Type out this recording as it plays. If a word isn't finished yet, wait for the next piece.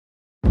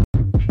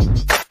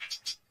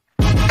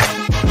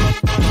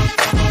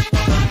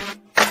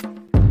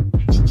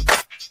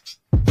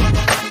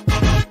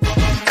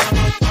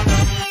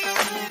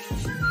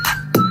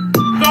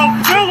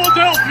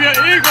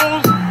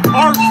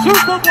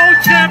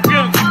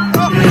champions.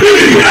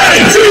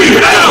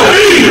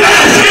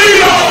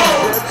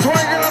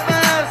 Swinging a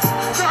miss,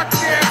 struck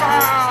him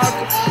out.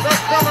 The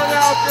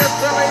Philadelphia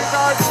Phillies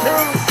are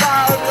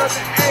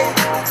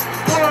 2008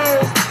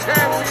 World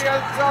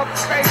Champions of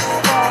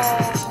Baseball.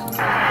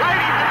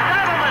 Ladies and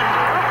gentlemen,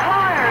 the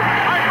Flyers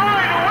are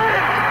going to win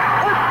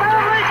the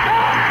Stanley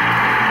Cup.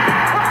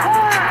 The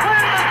Flyers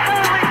win the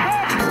Stanley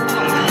Cup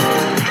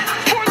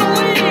for the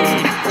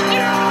lead.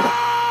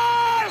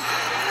 Yes!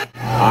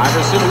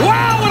 Iverson,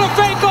 wow, what a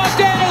fake off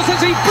Daniels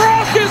as he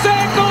broke his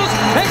ankles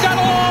and got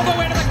all the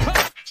way to the cup.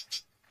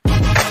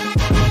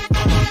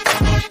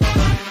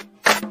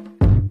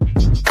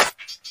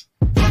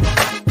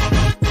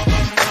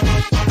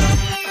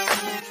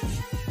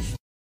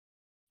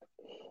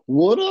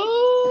 What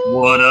up?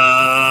 What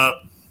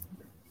up?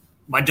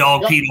 My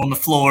dog peed on the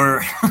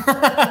floor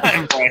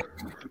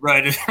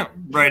right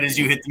as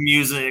you hit the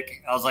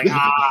music. I was like,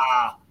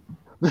 ah.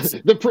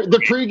 The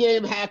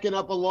pregame hacking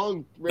up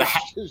along. The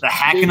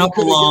hacking up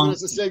along,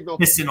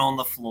 pissing on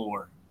the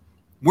floor.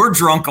 We're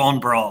drunk on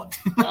broad.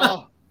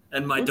 Oh,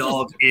 And my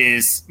dog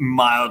is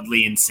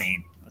mildly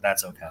insane, but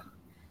that's okay.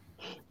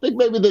 I think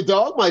maybe the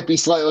dog might be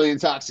slightly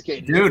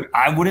intoxicated. Dude,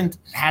 I wouldn't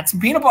had some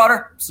peanut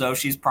butter, so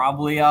she's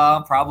probably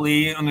on a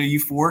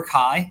euphoric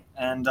high,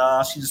 and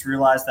she just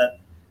realized that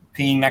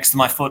peeing next to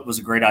my foot was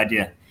a great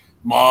idea.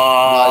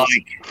 Mike,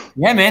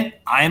 yeah, man,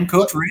 I am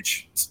Coach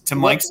Rich to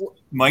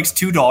Mike's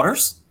two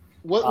daughters.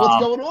 What's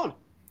going on?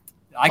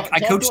 I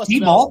coach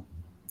T-ball.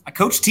 I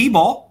coach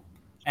T-ball,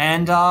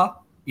 and I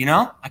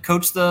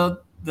coach the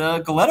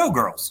Galetto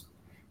girls.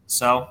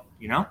 So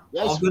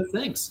all good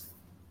things.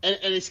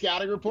 Any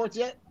scouting reports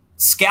yet?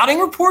 Scouting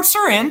reports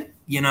are in.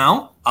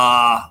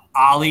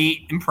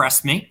 Ollie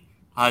impressed me.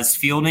 His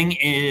fielding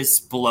is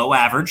below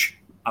average.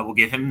 I will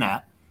give him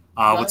that.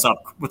 What's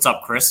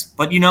up, Chris?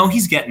 But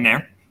he's getting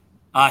there.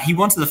 He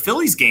went to the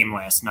Phillies game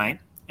last night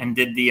and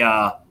did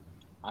the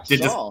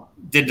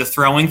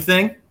throwing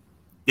thing.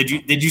 Did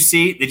you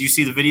see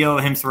the video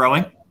of him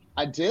throwing?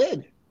 I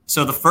did.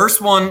 So the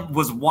first one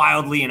was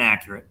wildly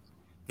inaccurate.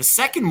 The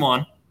second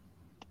one,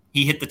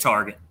 he hit the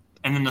target.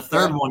 And then the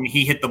third one,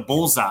 he hit the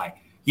bullseye.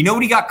 You know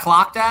what he got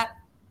clocked at?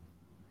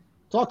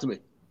 Talk to me.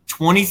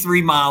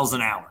 23 miles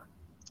an hour.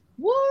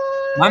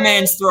 What? My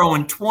man's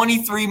throwing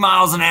 23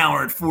 miles an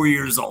hour at 4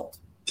 years old.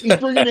 He's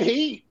bringing the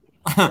heat.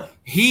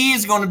 He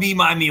is going to be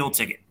my meal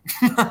ticket.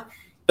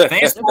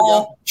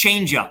 Fastball,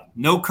 changeup,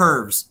 no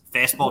curves.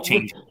 Fastball,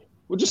 changeup.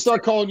 We'll just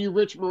start calling you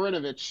Rich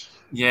Marinovich.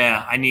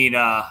 Yeah, I need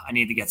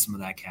to get some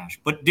of that cash.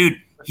 But dude,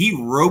 he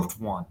roped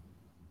one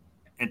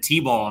at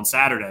T-ball on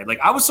Saturday. Like,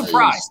 I was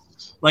surprised.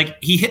 Like,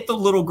 he hit the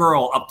little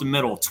girl up the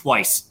middle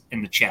twice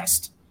in the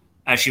chest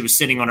as she was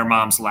sitting on her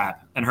mom's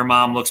lap. And her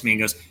mom looks at me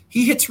and goes,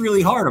 he hits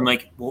really hard. I'm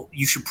like, well,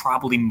 you should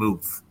probably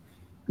move.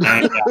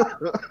 And,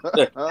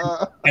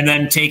 and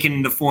then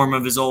taking the form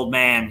of his old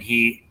man,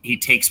 he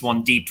takes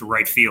one deep to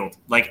right field.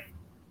 Like,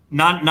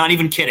 not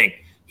even kidding.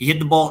 He hit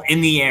the ball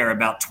in the air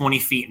about 20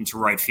 feet into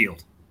right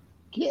field.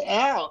 Get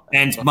out.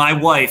 And my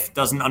wife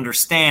doesn't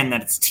understand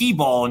that it's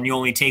T-ball and you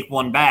only take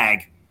one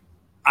bag.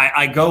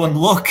 I go and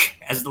look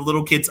as the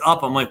little kid's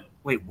up. I'm like,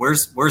 wait,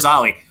 where's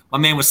Ollie? My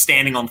man was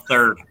standing on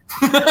third.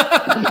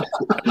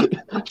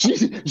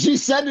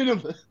 She's sending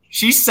him.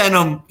 She sent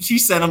him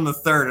the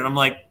third, and I'm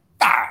like,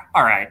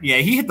 all right, yeah,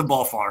 he hit the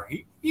ball far.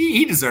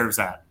 He deserves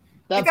that.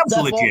 That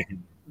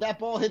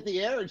ball hit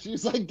the air, and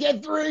she's like,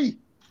 get three.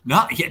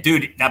 No, yeah,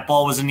 dude, that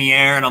ball was in the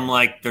air, and I'm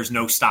like, there's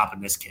no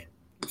stopping this kid.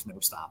 There's no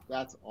stop.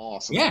 That's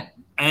awesome. Yeah,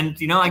 and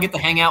I get to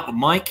hang out with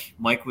Mike.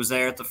 Mike was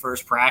there at the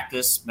first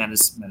practice. Met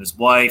his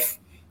wife.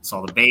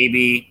 Saw the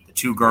baby. The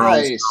two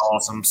girls. Nice. Are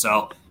awesome.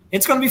 So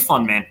it's gonna be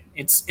fun, man.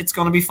 It's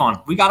gonna be fun.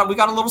 We got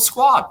a little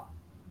squad.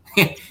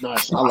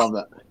 Nice. I love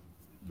that.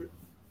 We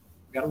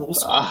got a little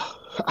squad.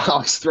 I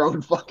was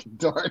throwing fucking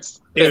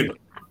darts, dude.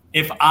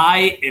 If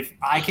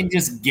I can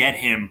just get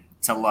him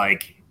to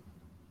like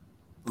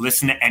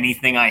listen to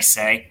anything I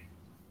say,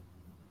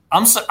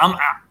 I'm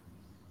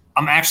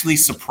actually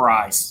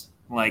surprised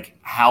like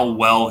how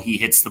well he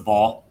hits the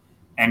ball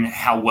and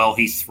how well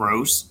he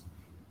throws.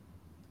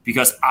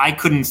 Because I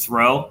couldn't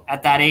throw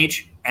at that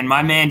age, and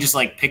my man just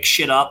like picks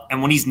shit up. And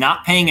when he's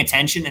not paying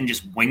attention and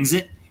just wings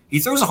it,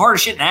 he throws the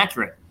hardest shit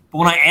inaccurate. But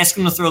when I ask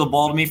him to throw the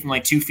ball to me from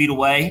like 2 feet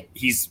away,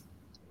 he's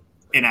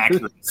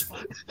inaccurate.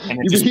 And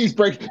he's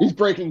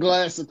breaking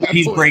glass.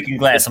 He's breaking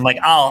glass. I'm like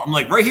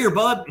right here,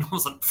 bud. And I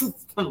was like,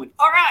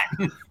 all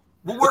right,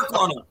 we'll work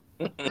on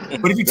it.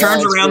 But if he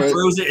turns around,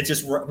 throws it,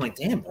 just I'm like,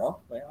 damn, bro.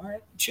 Like, all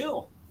right,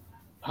 chill.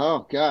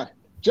 Oh God,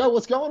 Joe,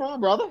 what's going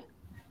on, brother?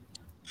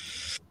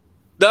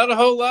 Not a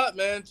whole lot,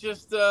 man.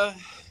 Just,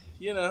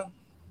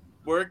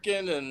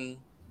 working and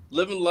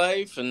living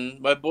life.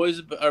 And our boys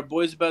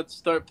about to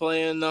start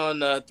playing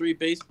on 3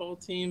 baseball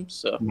teams.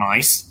 So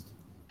nice.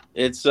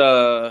 It's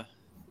I'm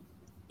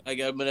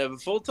gonna have a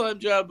full-time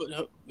job,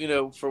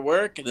 for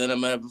work, and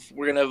then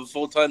we're gonna have a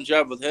full-time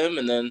job with him,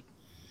 and then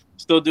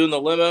still doing the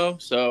limo.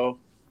 So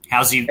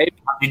how's he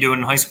doing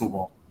in high school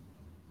ball?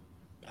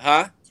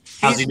 Huh?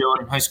 How's he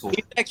doing in high school?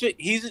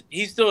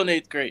 He's still in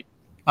 8th grade.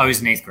 Oh,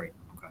 he's in 8th grade.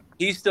 Okay.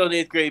 He's still in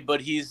 8th grade, but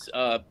he's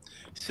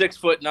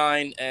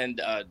 6'9"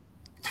 and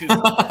 2.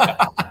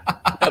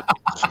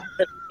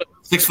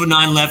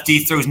 6'9" lefty,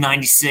 throws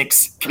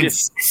 96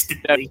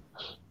 consistently.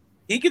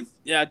 He could.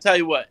 Yeah, I tell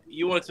you what.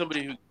 You want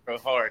somebody who can throw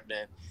hard,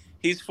 man.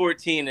 He's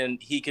 14 and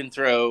he can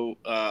throw.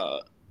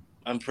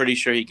 I'm pretty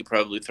sure he could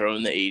probably throw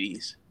in the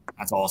 80s.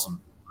 That's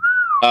awesome.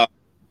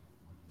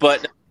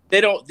 But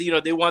they don't.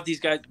 They want these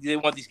guys. They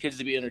want these kids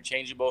to be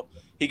interchangeable.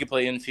 He could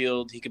play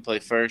infield. He could play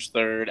first,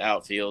 third,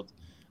 outfield,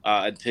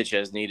 and pitch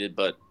as needed.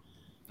 But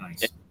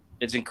Nice.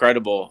 it's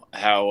incredible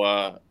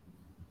how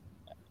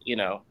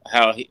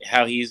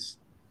how he's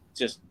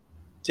just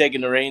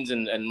taking the reins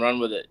and run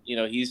with it.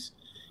 He's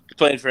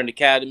playing for an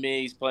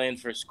academy. He's playing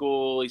for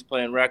school. He's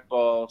playing rec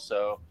ball.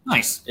 So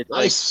Nice. it's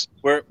Nice.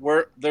 like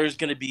there's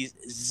going to be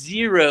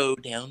zero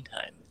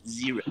downtime.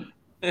 Zero.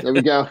 There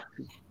we go.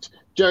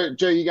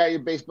 Joe, you got your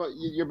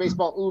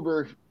baseball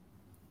Uber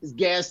is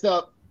gassed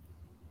up.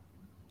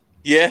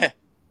 Yeah,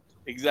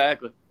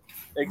 exactly.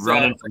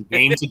 Running from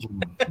game to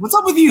game. What's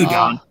up with you,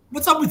 Don?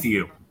 What's up with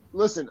you?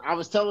 Listen, I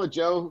was telling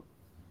Joe,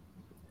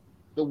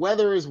 the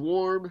weather is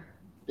warm.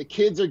 The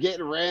kids are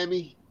getting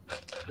rammy.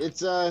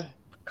 It's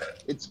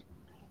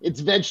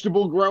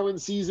vegetable growing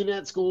season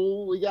at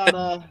school. We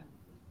got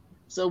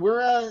so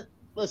we're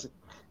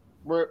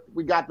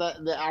we got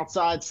the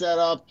outside set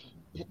up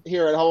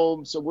here at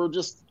home. So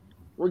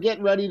we're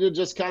getting ready to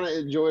just kind of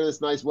enjoy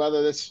this nice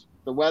weather.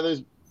 The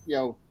weather's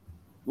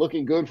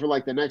looking good for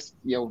like the next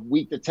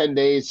week to 10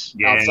 days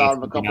outside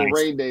of a couple nice.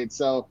 rain days.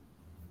 So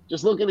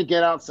just looking to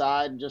get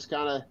outside and just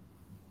kind of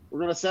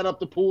we're gonna set up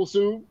the pool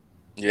soon.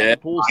 Yeah.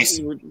 Nice.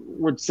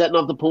 We're setting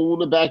up the pool in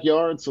the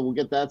backyard, so we'll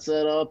get that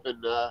set up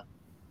and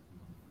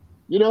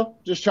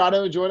just try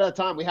to enjoy that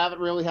time. We haven't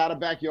really had a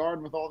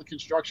backyard with all the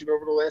construction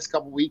over the last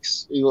couple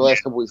weeks,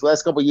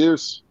 last couple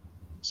years.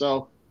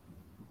 So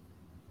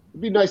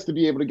it'd be nice to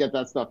be able to get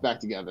that stuff back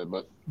together.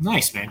 But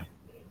Nice, man.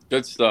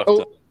 Good stuff.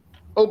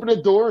 Open the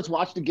doors,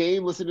 watch the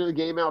game, listen to the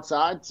game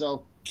outside.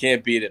 So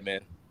Can't beat it,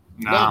 man.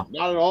 No.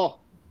 not at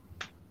all.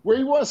 Where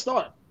you want to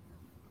start?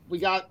 We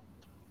got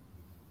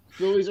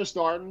Phillies are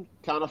starting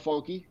kind of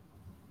funky.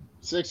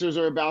 Sixers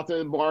are about to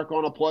embark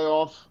on a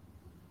playoff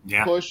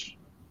Yeah. push.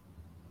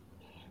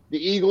 The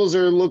Eagles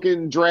are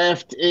looking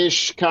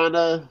draft-ish kind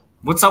of.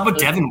 What's up with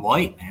Devin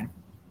White, man?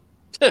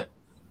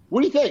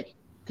 What do you think?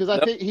 Because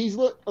I think he's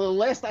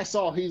last I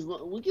saw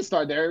we can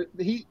start there.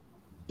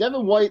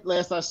 Devin White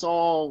last I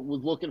saw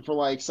was looking for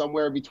like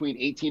somewhere between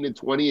 18 and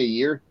 20 a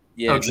year.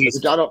 Yeah. Oh, geez.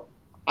 Which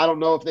I don't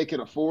know if they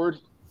can afford.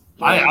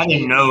 I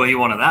didn't know he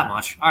wanted that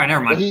much. All right,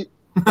 never But mind.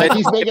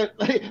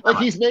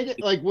 he's making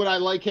like would I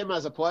like him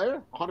as a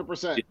player?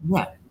 100%.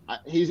 Yeah.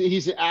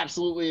 He's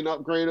absolutely an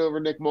upgrade over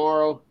Nick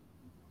Morrow.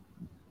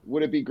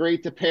 Would it be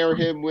great to pair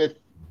him with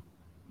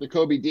the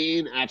Kobe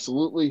Dean?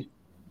 Absolutely.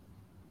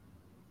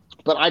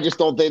 But I just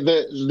don't think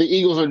the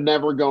Eagles are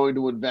never going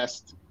to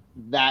invest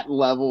that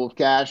level of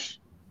cash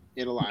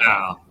in a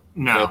lineup.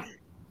 No.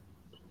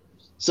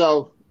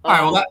 So All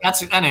right, well, that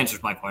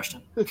answers my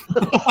question.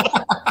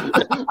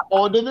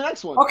 on to the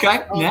next one.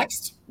 Okay,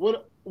 next.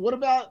 What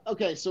about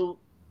so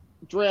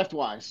draft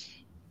wise,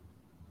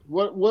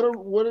 what's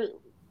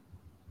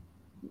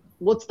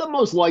the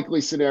most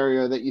likely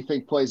scenario that you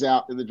think plays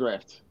out in the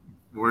draft?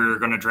 We're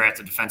going to draft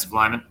a defensive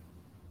lineman.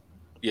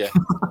 Yeah.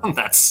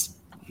 It's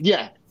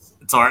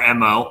our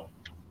MO.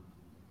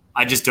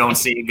 I just don't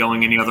see it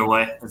going any other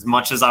way. As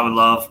much as I would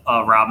love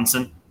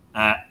Robinson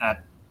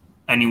at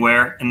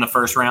anywhere in the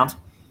first round,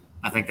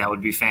 I think that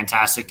would be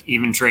fantastic.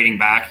 Even trading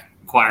back,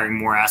 acquiring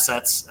more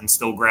assets, and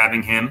still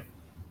grabbing him,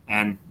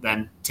 and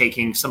then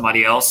taking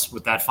somebody else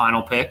with that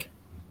final pick,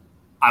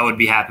 I would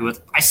be happy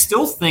with. I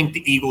still think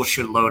the Eagles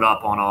should load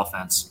up on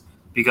offense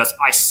because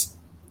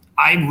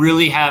I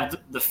really have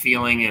the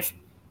feeling if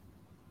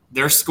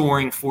they're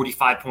scoring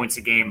 45 points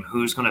a game,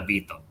 who's going to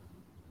beat them?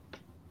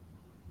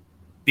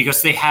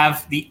 Because they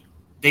have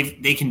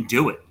they can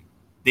do it.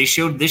 They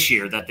showed this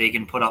year that they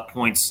can put up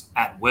points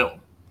at will.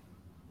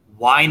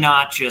 Why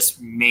not just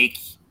make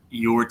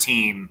your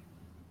team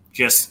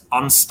just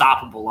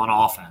unstoppable on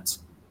offense?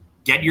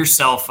 Get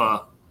yourself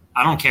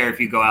I don't care if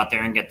you go out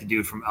there and get the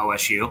dude from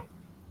OSU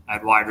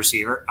at wide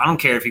receiver. I don't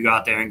care if you go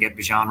out there and get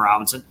Bijan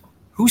Robinson.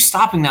 Who's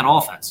stopping that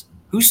offense?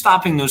 Who's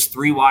stopping those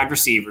three wide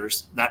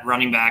receivers, that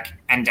running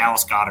back, and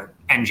Dallas Goedert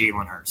and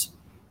Jalen Hurts?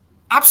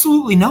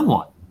 Absolutely no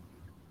one.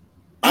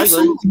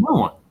 Absolutely no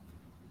one.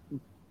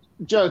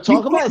 Joe,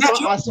 talk about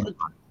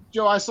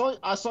Joe. I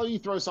saw you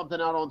throw something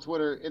out on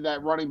Twitter in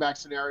that running back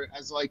scenario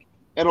as like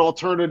an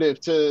alternative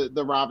to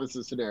the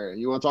Robinson scenario.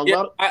 You want to talk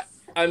about it?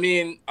 I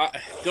mean,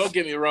 don't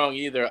get me wrong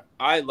either.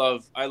 I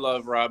love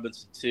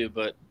Robinson too,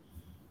 but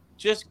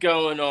just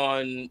going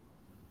on,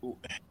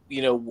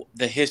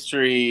 the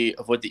history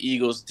of what the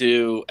Eagles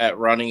do at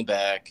running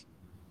back.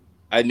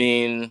 I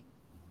mean,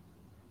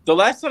 the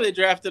last time they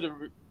drafted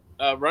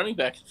a running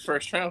back in the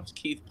first round was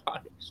Keith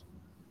Byars.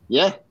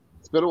 Yeah,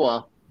 it's been a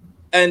while.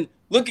 And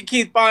look at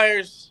Keith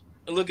Byars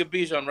and look at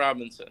Bijan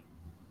Robinson.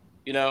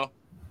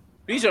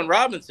 Bijan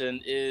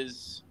Robinson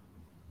is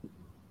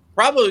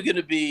probably going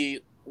to be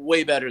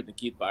way better than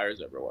Keith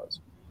Byers ever was.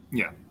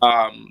 Yeah.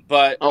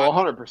 But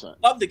 100%.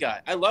 I love the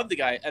guy. I love the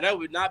guy, and I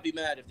would not be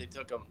mad if they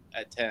took him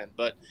at 10.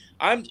 But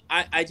I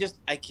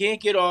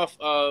can't get off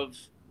of,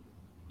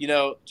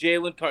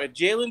 Jalen Carter. If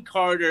Jalen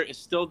Carter is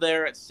still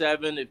there at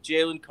 7, if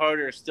Jalen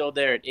Carter is still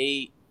there at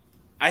 8,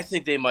 I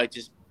think they might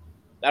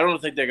I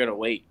don't think they're going to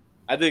wait.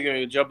 I think they're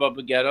going to jump up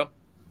and get him.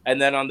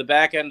 And then on the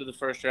back end of the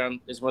first round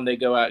is when they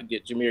go out and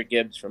get Jahmyr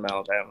Gibbs from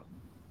Alabama.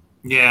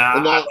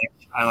 Yeah,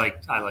 I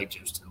like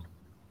Gibbs too.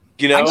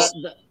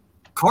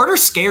 Carter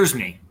scares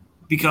me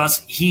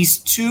because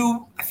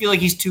I feel like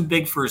he's too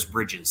big for his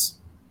bridges.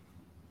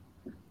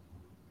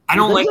 I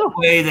don't like the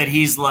way that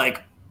he's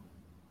like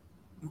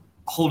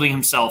holding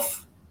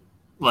himself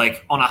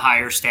like on a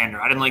higher standard.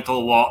 I didn't like the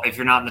whole wall. If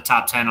you're not in the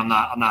top 10, I'm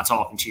not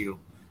talking to you.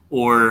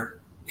 Or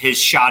his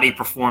shoddy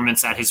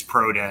performance at his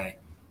pro day.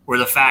 Or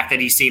the fact that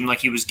he seemed like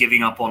he was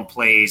giving up on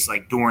plays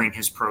like during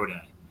his pro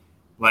day.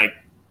 Like,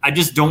 I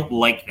just don't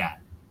like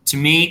that. To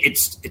me,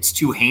 it's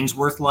too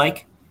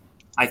Haynesworth-like.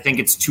 I think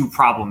it's too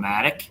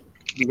problematic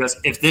because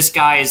if this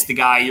guy is the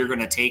guy you're going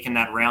to take in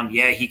that round,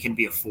 yeah, he can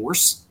be a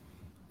force.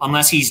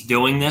 Unless he's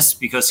doing this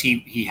because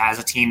he has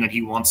a team that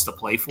he wants to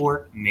play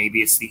for.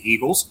 Maybe it's the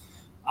Eagles.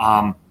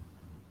 I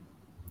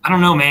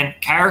don't know, man.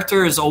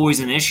 Character is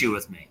always an issue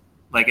with me.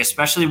 Like,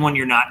 especially when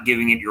you're not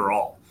giving it your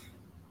all.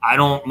 I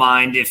don't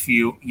mind if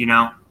you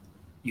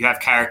have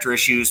character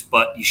issues,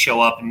 but you show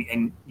up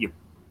and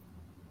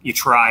you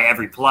try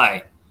every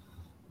play.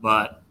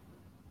 But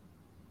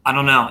I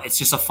don't know. It's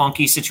just a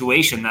funky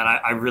situation that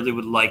I really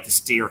would like to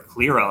steer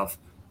clear of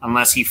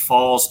unless he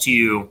falls to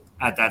you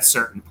at that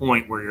certain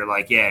point where you're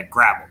like, yeah,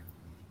 grab him.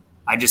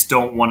 I just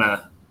don't want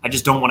a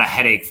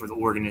headache for the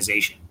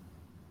organization.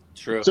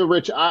 True. So,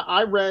 Rich,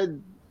 I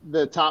read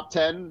the top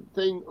 10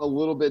 thing a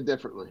little bit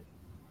differently.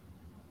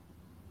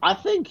 I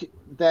think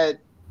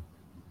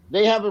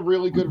they have a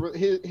really good.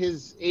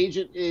 His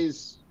agent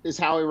is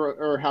Howie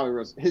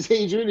Roseman. His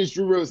agent is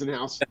Drew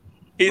Rosenhaus.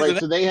 Right.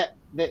 So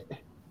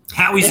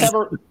Howie's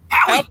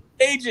Howie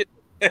agent.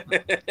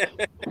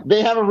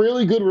 They have a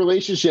really good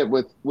relationship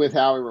with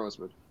Howie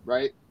Roseman,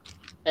 right?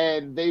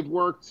 And they've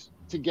worked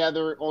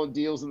together on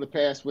deals in the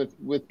past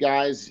with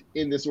guys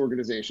in this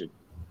organization.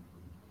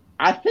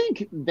 I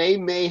think they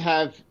may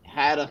have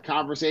had a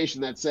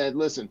conversation that said,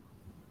 listen,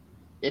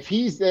 if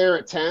he's there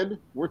at 10,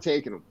 we're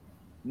taking him.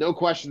 No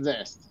questions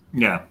asked.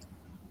 Yeah.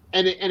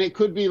 And it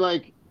could be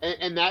like,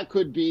 and that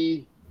could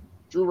be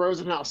Drew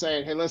Rosenhaus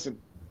saying, hey, listen,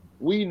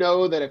 we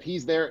know that if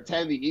he's there at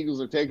 10, the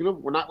Eagles are taking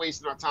him. We're not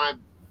wasting our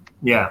time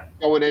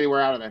going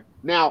anywhere out of there.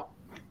 Now,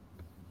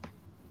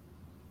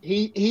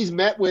 he's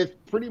met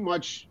with pretty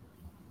much,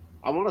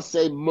 I want to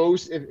say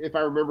most, if I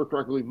remember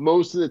correctly,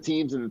 most of the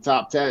teams in the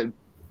top 10.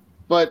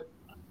 But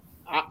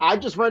I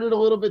just read it a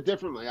little bit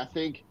differently. I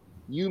think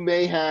you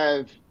may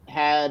have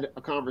had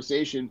a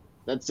conversation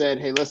that said,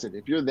 hey, listen,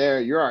 if you're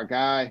there, you're our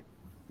guy.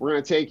 We're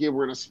going to take you.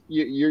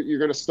 You're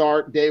going to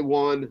start day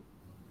one.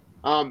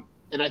 And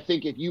I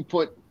think if you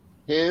put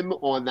him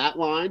on that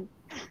line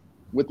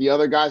with the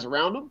other guys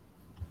around him,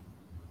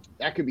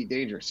 that could be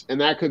dangerous. And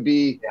that could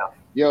be,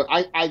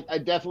 I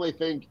definitely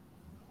think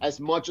as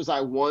much as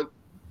I want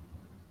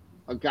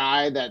a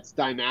guy that's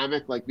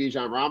dynamic like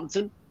Bijan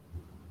Robinson,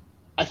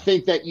 I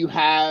think that you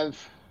have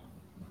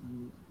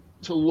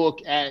to look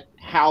at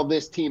how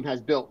this team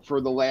has built for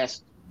the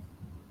last,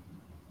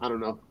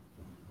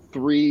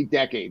 3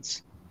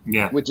 decades,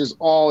 which is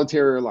all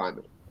interior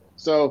linemen.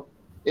 So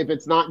if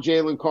it's not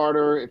Jalen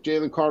Carter, if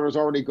Jalen Carter's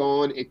already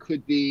gone, it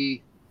could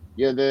be,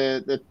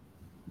 the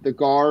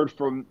guard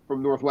from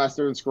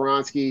Northwestern,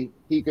 Skoronski.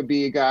 He could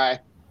be a guy.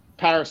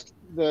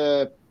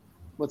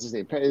 What's his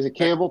name? Is it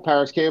Campbell?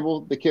 Paris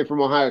Campbell, the kid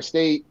from Ohio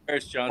State.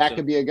 Paris Johnson. That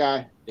could be a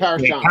guy.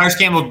 Paris Johnson. Paris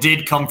Campbell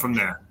did come from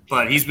there,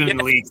 but he's been in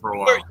the league for a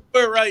while.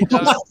 We're right. He's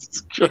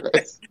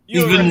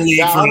been in the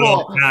league for a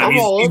long time.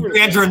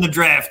 He's entering the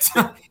draft.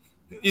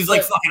 He's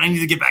like, fuck it, I need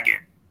to get back in.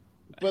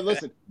 But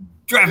listen.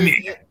 Draft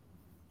me.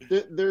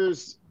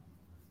 There's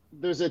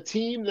a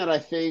team that I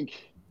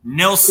think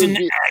Nelson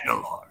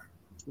Aguilar.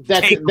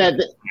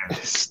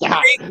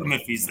 Stop. Take him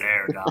if he's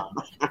there, Don.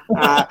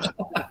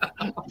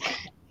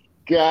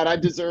 God, I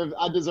deserve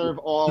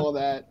all of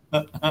that.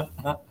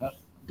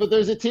 But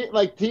there's a team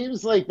like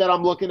teams like that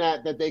I'm looking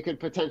at that they could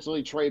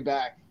potentially trade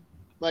back.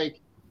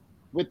 Like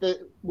with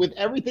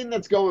everything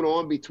that's going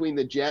on between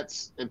the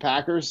Jets and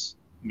Packers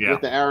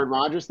with the Aaron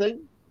Rodgers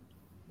thing,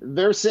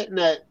 they're sitting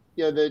at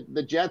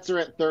the Jets are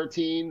at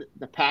 13,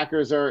 the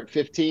Packers are at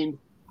 15.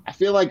 I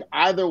feel like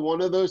either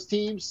one of those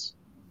teams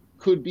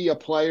could be a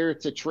player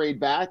to trade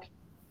back.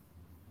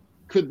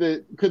 Could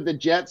the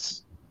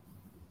Jets,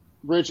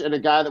 Rich, and a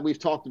guy that we've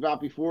talked about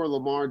before,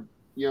 Lamar,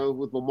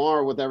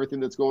 with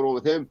everything that's going on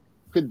with him,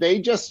 could they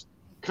just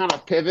kind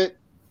of pivot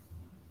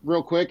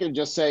real quick and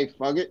just say,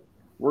 fuck it,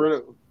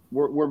 we're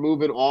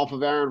moving off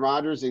of Aaron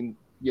Rodgers and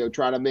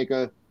try to make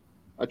a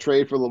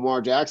trade for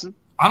Lamar Jackson?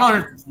 I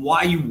don't know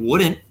why you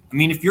wouldn't. I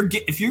mean, if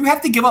you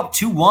have to give up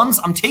 2 ones,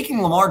 I'm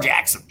taking Lamar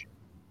Jackson.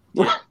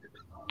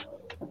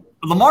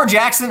 Lamar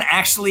Jackson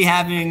actually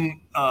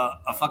having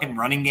a fucking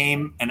running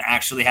game and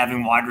actually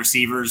having wide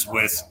receivers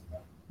with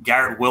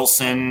Garrett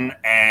Wilson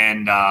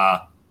and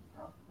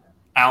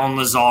Alan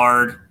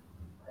Lazard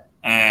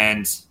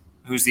and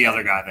who's the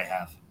other guy they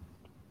have?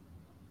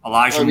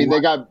 Elijah Moore.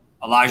 They got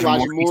Elijah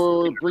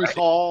Moore, Brees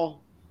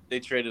Hall. They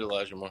traded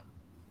Elijah Moore.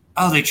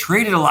 Oh, they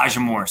traded Elijah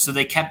Moore. So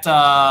they kept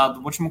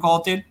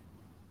whatchamacallit, dude?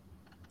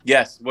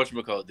 Yes,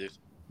 whatchamacallit, dude.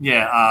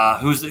 Yeah,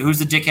 who's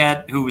the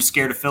dickhead who was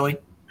scared of Philly?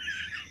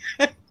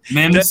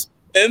 Mims?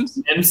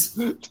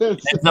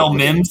 Denzel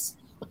Mims?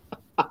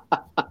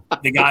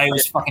 The guy who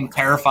was fucking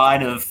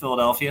terrified of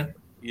Philadelphia?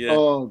 Yeah.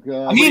 Oh,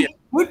 God. I mean,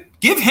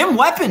 give him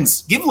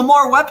weapons. Give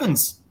Lamar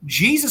weapons.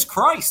 Jesus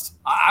Christ.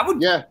 I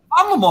would. Yeah. If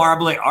I'm Lamar, I'd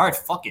be like, all right,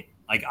 fuck it.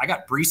 Like, I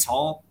got Brees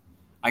Hall.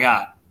 I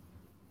got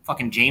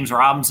fucking James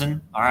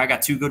Robinson. All right, I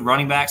got 2 good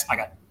running backs. I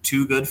got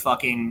 2 good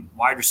fucking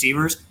wide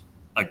receivers.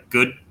 A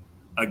good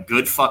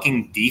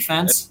fucking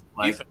defense.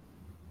 Like,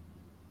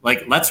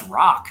 let's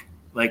rock.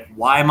 Like,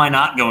 why am I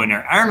not going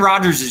there? Aaron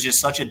Rodgers is just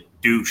such a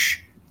douche.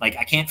 Like,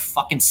 I can't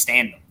fucking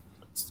stand him.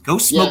 Go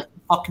smoke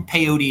fucking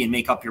peyote and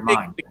make up your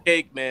mind. The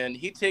cake, man.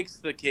 He takes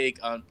the cake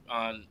on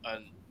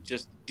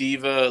just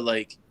diva,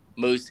 like,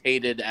 most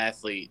hated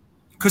athlete.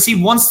 Because he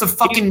wants to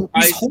fucking –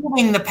 he's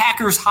holding the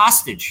Packers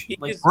hostage.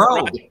 Like,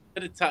 bro.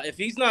 If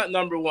he's not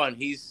number one,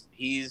 he's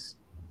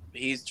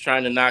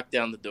trying to knock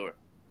down the door.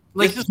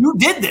 Like, you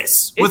did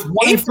this with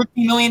 $150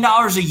 million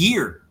a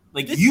year.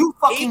 Like, you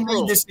fucking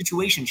made this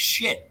situation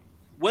shit.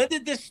 When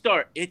did this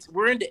start?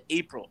 We're into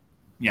April.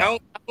 Yeah. How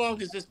long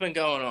has this been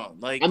going on?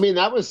 Like, I mean,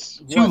 that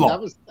was too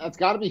long. That's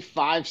got to be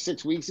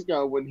 5-6 weeks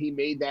ago when he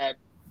made that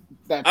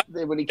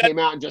when he came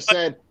out and just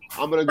said,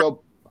 I'm gonna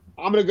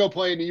go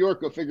play in New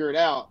York, go figure it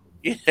out.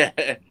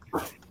 Yeah.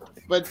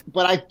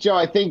 But Joe,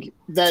 I think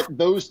that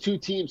those 2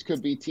 teams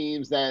could be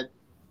teams that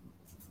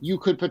you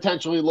could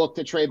potentially look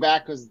to trade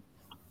back because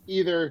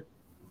either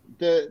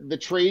the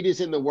trade is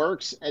in the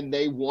works and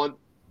they want,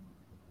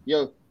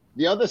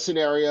 the other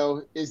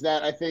scenario is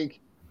that I think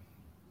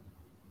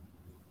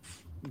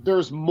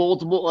there's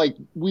multiple, like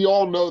we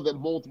all know that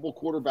multiple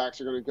quarterbacks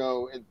are going to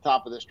go at the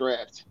top of this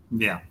draft.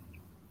 Yeah.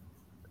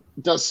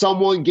 Does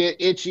someone get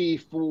itchy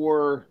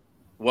for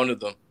one of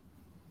them?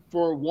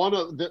 For one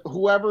of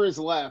whoever is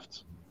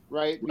left,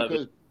 right?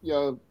 Because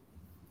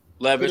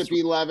Levis. Could it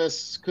be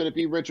Levis? Could it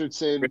be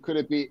Richardson? Could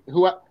it be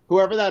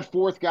whoever that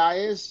 4th guy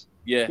is?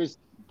 Yeah. Because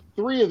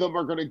 3 of them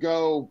are going to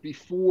go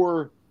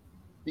before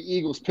the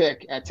Eagles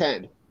pick at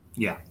 10.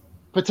 Yeah.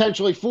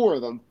 Potentially 4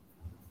 of them,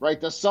 right?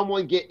 Does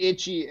someone get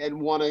itchy and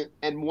want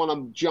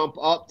to jump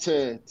up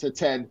to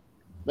 10?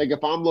 Like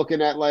if I'm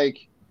looking at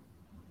like,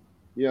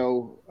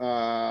 who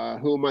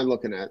am I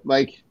looking at?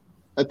 Like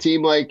a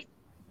team like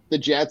the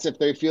Jets, if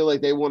they feel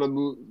like they want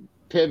to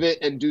pivot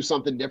and do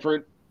something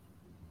different,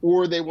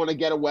 or they want to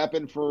get a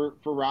weapon for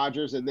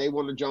Rodgers and they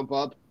want to jump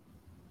up.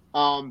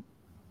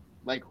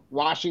 Like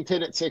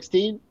Washington at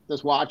 16,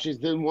 does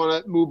Washington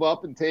want to move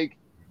up and take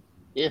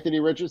Anthony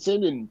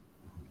Richardson? And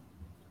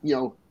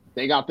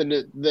they got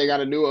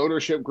a new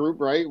ownership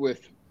group, right?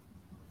 With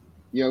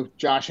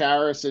Josh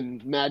Harris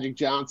and Magic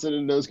Johnson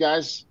and those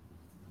guys.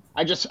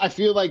 I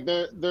feel like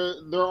there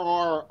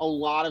are a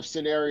lot of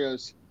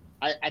scenarios.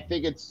 I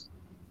think it's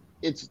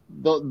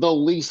the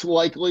least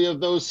likely of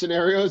those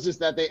scenarios is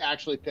that they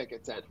actually pick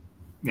at 10.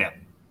 Yeah.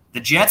 The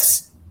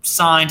Jets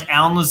signed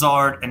Alan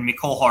Lazard and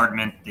Mecole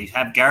Hardman. They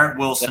have Garrett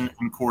Wilson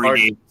and Corey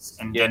Davis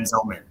and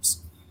Denzel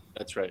Mims.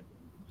 That's right.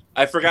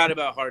 I forgot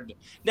about Hardman.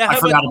 Now, I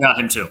forgot about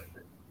him too.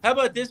 How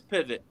about this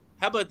pivot?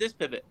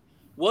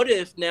 What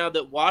if now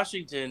that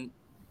Washington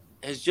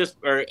has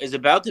is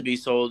about to be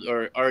sold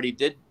or already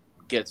did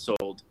get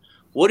sold,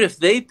 what if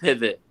they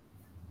pivot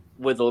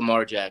with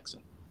Lamar Jackson?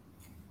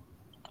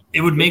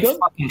 It would make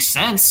fucking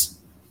sense.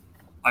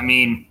 I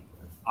mean,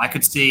 I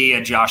could see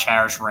a Josh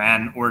Harris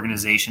ran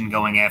organization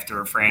going after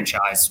a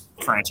franchise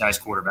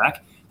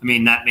quarterback. I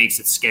mean, that makes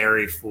it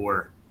scary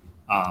for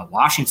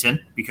Washington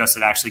because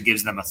it actually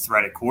gives them a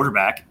threat at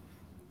quarterback.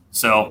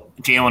 So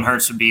Jalen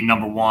Hurts would be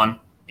number 1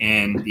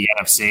 in the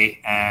NFC,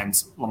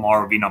 and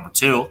Lamar would be number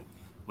 2,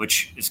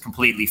 which is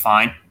completely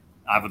fine.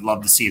 I would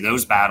love to see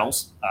those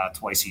battles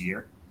twice a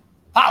year.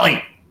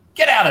 Polly,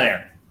 get out of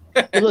there!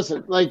 Hey,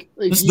 listen, like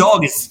this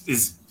dog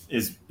is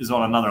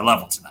on another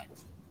level tonight,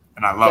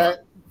 and I love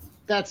it.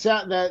 That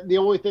the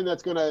only thing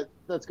that's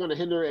gonna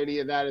hinder any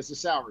of that is the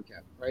salary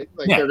cap, right?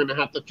 Like they're gonna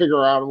have to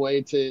figure out a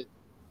way to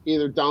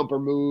either dump or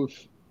move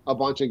a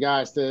bunch of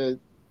guys to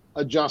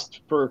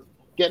adjust for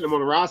getting them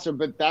on the roster.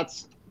 But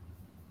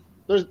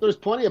there's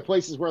plenty of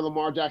places where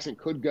Lamar Jackson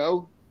could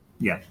go.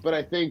 Yeah. But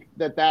I think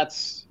that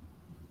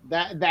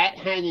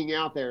hanging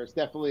out there is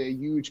definitely a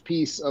huge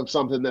piece of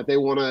something that they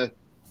want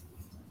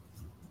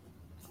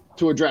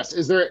to address.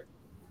 Is there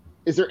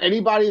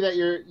anybody that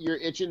you're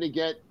itching to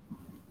get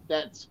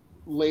that's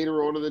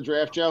later on in the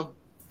draft, Joe?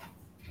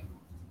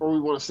 Or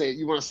you want to save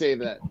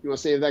that? You want to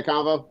save that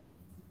convo?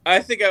 I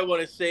think I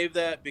want to save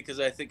that because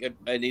I think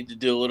I need to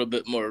do a little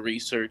bit more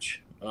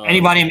research.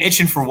 Anybody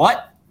itching for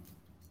what?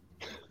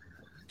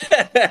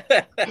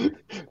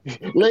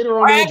 Later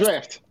on in the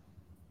draft.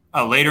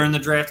 Oh, later in the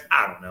draft?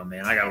 I don't know,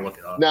 man. I gotta look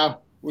it up. No,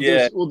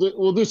 Yeah.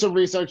 we'll do some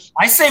research.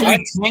 I say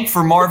we tank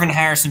for Marvin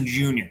Harrison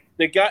Jr.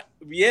 The guy,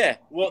 yeah.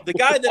 Well, the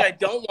guy that I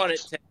don't want at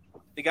 10,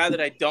 the guy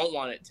that I don't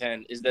want at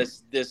 10 is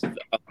this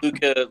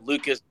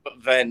Lucas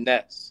Van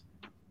Ness.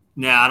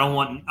 Nah, I don't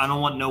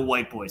want no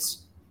white boys.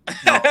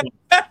 No,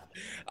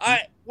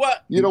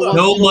 You don't look,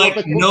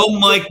 want no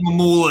Mike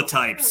Mamula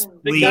types.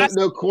 The Please. guy-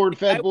 no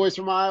corn-fed boys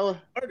from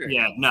Iowa.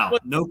 Yeah,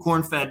 no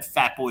corn-fed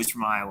fat boys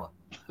from Iowa.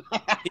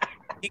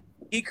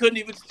 He couldn't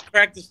even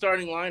crack the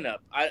starting lineup.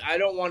 I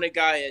don't want a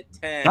guy at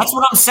 10. That's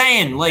what I'm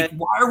saying. Like,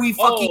 why are we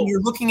fucking? Oh.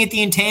 You're looking at the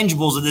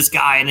intangibles of this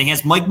guy, and he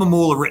has Mike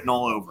Mamula written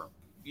all over him.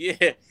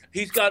 Yeah,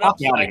 he's got Fuck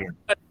outta upside. here.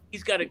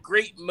 He's got a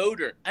great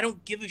motor. I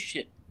don't give a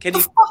shit. Can The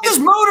he? fuck does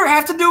motor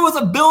have to do with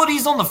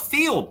abilities on the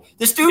field?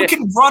 This dude Yeah.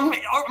 can run.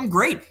 Oh, I'm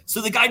great.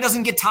 So the guy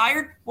doesn't get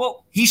tired?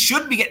 Well, he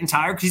should be getting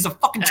tired because he's a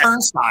fucking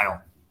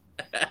turnstile.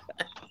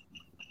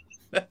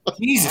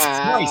 Jesus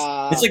Christ.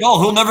 It's like,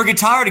 oh, he'll never get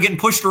tired of getting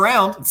pushed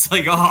around. It's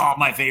like, oh,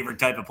 my favorite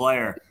type of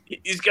player.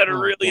 He's got a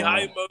really God.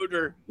 high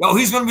motor. Oh,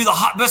 he's going to be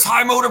the best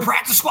high motor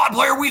practice squad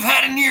player we've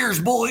had in years,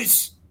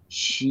 boys.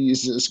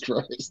 Jesus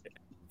Christ.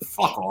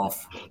 Fuck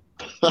off.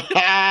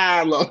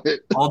 I love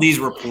it. All these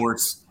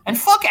reports. And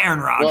fuck Aaron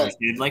Rodgers, Right.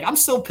 dude. Like, I'm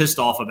still pissed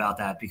off about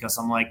that because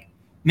I'm like,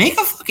 make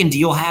a fucking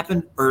deal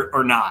happen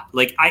or not.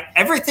 Like, I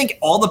ever think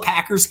all the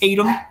Packers hate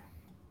him,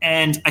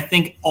 and I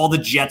think all the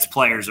Jets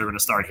players are going to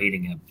start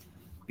hating him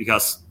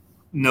because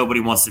nobody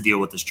wants to deal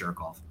with this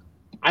jerk off.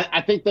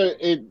 I think that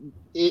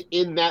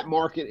in that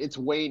market, it's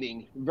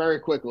waning very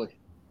quickly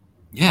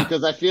Yeah.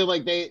 because I feel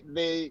like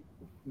they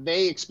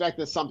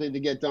expected something to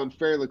get done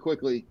fairly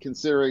quickly,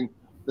 considering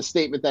the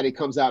statement that he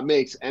comes out and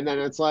makes, and then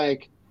it's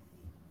like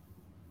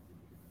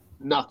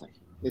nothing.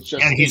 It's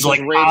just And he's it's like,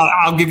 just raining.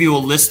 I'll give you a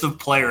list of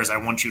players I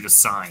want you to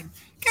sign.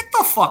 Get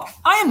the fuck.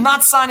 I am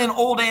not signing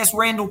old ass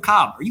Randall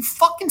Cobb. Are you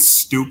fucking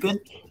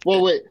stupid?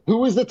 Well, wait, who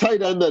was the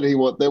tight end that he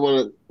wanted? They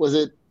wanted, was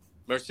it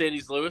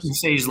Mercedes Lewis.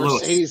 Mercedes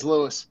Lewis. Mercedes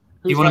Lewis?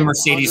 He Who's wanted like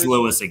Mercedes 100?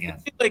 Lewis again.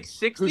 He's like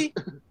 60.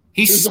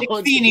 He's Who's 60 on-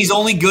 and he's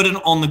only good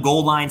on the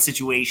goal line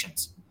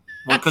situations.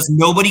 Well, because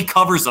nobody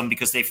covers him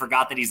because they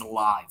forgot that he's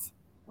alive.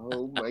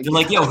 Oh my They're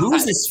like, yo, God. who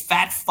is this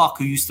fat fuck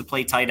who used to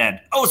play tight end?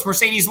 Oh, it's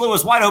Mercedes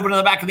Lewis, wide open in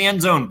the back of the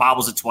end zone.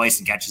 Bobbles it twice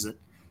and catches it.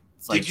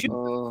 It's like, Did you-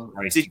 Oh,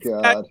 Christ. Did you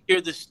God. guys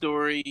hear the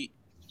story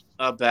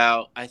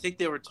about? I think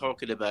they were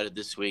talking about it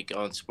this week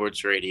on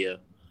sports radio.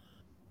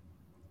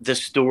 The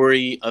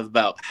story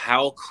about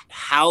how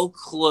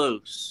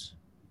close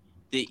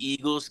the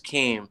Eagles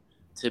came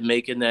to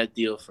making that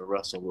deal for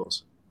Russell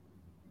Wilson.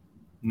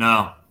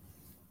 no.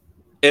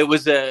 It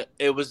was a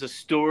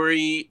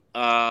story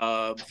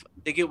of,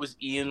 I think it was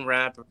Ian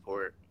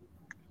Rappaport,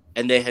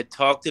 and they had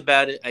talked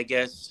about it, I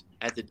guess,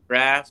 at the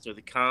draft or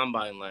the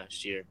combine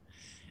last year,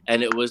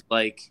 and it was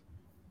like,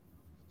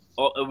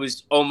 it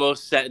was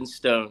almost set in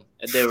stone,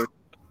 and they were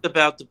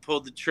about to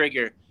pull the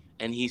trigger,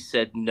 and he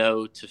said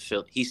no to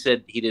Phil. He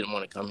said he didn't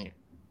want to come here.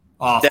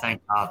 Oh, That-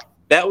 thank God.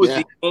 That was Yeah.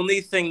 the only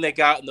thing that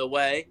got in the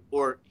way,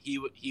 or he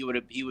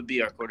would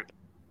be our quarterback.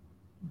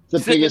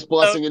 It's the biggest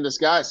blessing in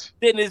disguise.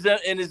 In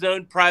his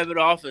own private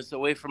office,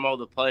 away from all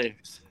the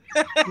players.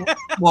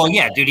 Well,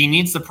 yeah, dude, he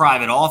needs the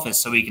private office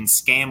so he can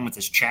scam with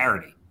his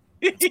charity.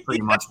 That's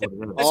pretty much what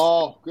it is.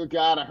 Oh, good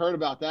God. I heard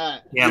about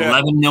that. Yeah,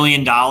 $11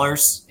 million.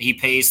 He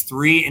pays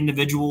 3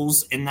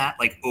 individuals in that,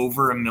 like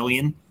over $1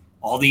 million.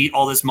 All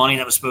this money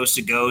that was supposed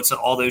to go to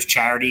all those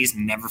charities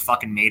never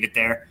fucking made it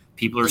there.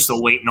 People are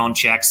still waiting on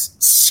checks.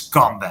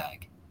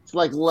 Scumbag. It's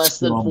like less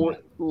than Scumbag.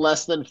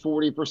 less than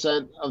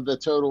 40% of the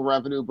total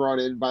revenue brought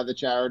in by the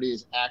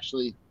charities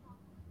actually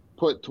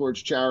put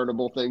towards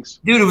charitable things.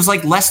 Dude, it was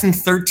like less than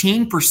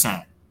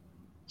 13%.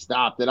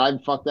 Stop. Did I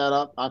fuck that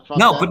up? I fucked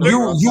No, that but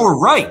number up. you were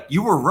right.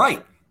 You were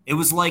right. It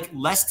was like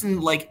less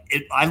than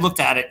I looked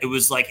at it. It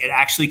was like it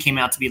actually came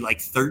out to be like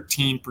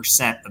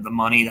 13% of the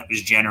money that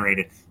was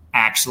generated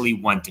actually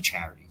went to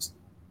charities.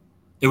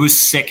 It was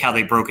sick how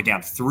they broke it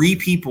down. 3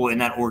 people in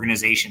that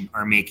organization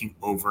are making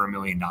over $1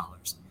 million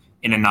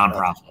in a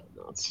nonprofit.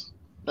 Nuts.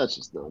 That's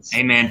just nuts.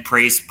 Hey man,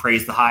 praise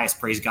the highest.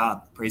 Praise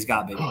God, baby.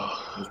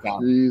 Praise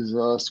God.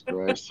 Jesus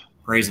Christ.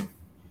 Praise him.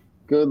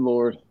 Good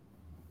Lord.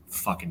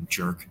 Fucking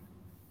jerk.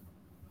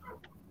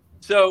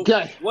 So,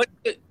 Okay.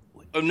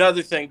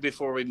 another thing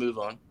before we move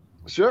on?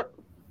 Sure.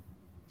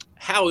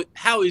 How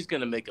he's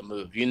going to make a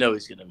move? You know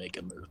he's going to make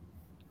a move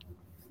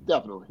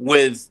Definitely.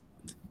 with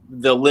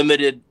the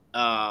limited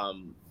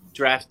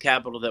draft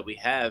capital that we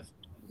have.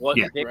 What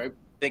Yeah. pick Right. do you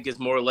think is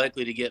more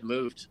likely to get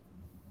moved?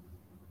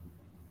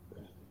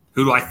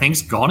 Who do I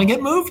think's gonna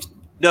get moved?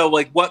 No,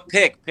 like what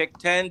pick? Pick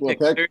 10, What pick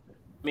pick? 30?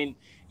 I mean,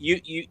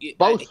 you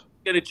Both.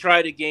 going to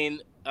try to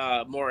gain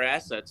more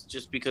assets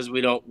just because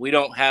we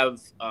don't have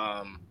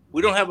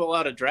a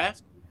lot of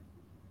draft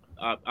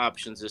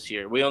options this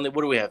year. We only,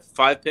 what do we have?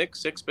 5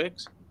 picks, 6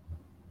 picks?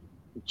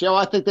 Joe,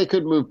 I think they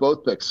could move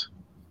both picks.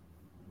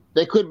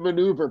 They could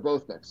maneuver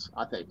both picks,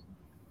 I think.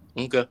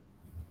 Okay.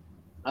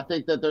 I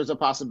think that there's a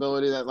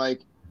possibility that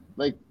like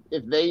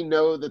if they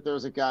know that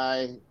there's a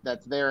guy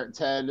that's there at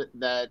 10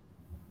 that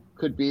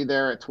could be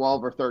there at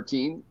 12 or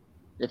 13,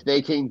 if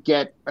they can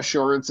get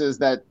assurances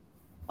that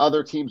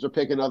other teams are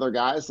picking other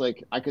guys,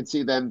 like I could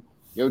see them,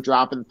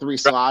 dropping 3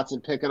 slots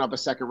and picking up a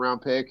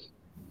second-round pick.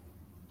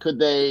 Could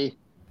they,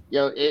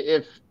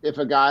 if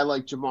a guy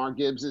like Jamar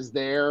Gibbs is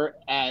there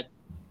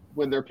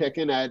when they're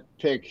picking at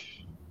pick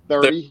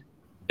 30,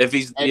 if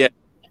he's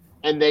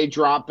and they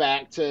drop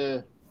back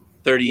to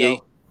 38,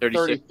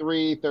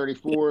 33,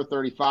 34,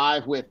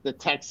 35 with the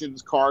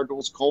Texans,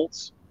 Cardinals,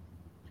 Colts,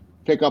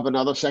 pick up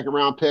another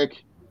second-round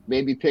pick,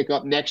 maybe pick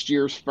up next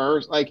year's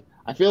first. Like,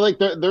 I feel like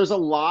there's a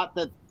lot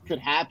that could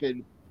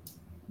happen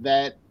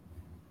that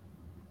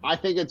I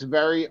think it's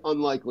very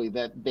unlikely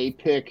that they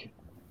pick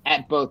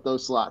at both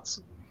those slots,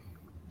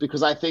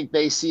 because I think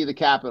they see the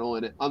capital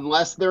in it,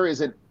 unless there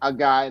isn't a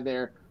guy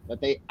there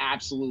that they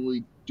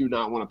absolutely do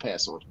not want to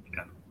pass on.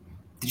 Yeah.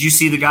 Did you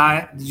see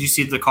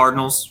the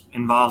Cardinals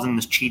involved in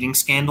this cheating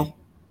scandal?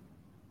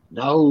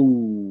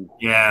 No.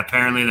 Yeah,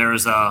 apparently there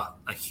was a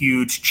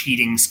huge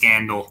cheating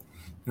scandal.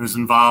 It was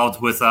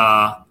involved with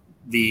the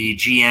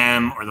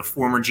GM or the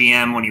former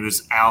GM when he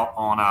was out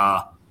on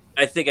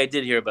I think I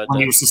did hear about when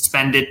that. he was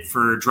suspended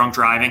for drunk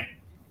driving.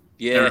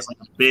 Yeah. There's like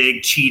a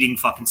big cheating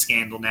fucking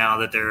scandal now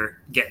that they're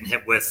getting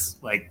hit with,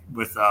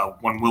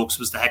 when Wilkes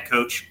was the head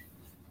coach.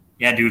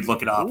 Yeah, dude,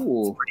 look it up.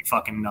 Ooh. It's pretty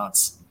fucking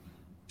nuts.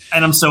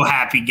 And I'm so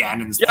happy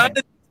Gannon's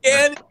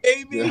Gannon,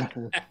 baby. Yeah.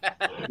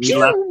 we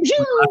left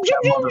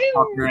that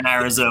motherfucker in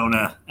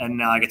Arizona, and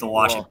now I get to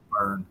watch it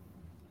burn.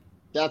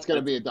 That's going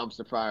to be a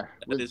dumpster fire.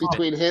 That is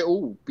Between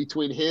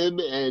him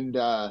and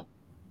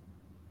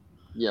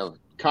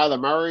Kyler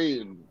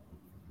Murray and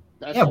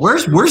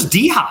Where's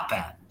D-Hop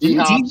at?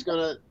 D-Hop's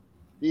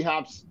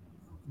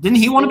Didn't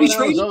he want to be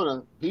traded?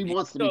 Arizona. He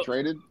wants to be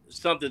traded.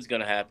 Something's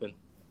gonna happen.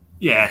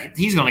 Yeah,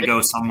 he's going to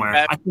go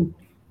somewhere.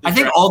 I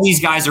think all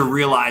these guys are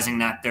realizing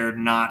that they're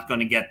not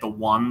going to get the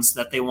ones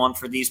that they want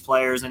for these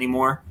players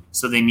anymore,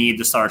 so they need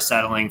to start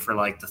settling for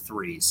like the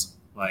 3s.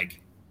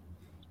 Like,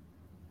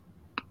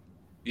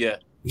 yeah,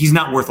 he's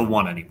not worth a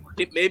 1 anymore.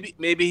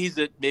 Maybe he's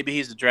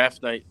a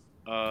draft night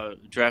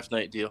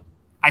deal.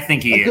 I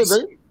think he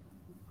is.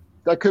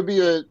 That could be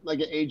an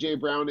AJ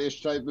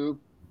Brown-ish type move.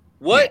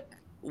 What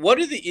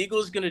are the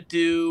Eagles going to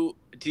do?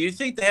 Do you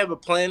think they have a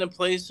plan in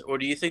place, or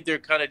do you think they're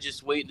kind of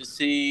just waiting to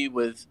see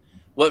with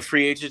what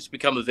free agents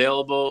become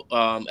available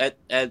at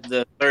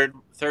the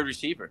third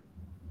receiver?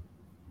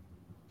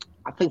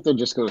 I think they're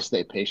just going to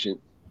stay patient,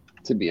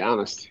 to be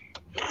honest.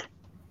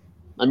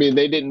 I mean,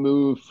 they didn't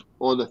move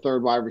on the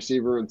third wide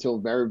receiver until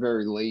very,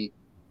 very late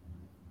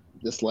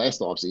this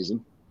last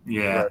offseason.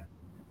 Yeah.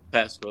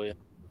 Pascal, yeah.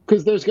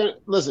 Because there's going to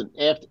 – listen,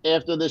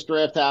 after this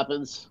draft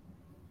happens,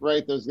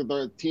 right,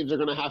 the teams are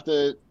going to have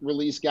to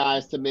release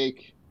guys to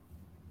make,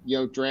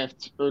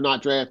 draft – or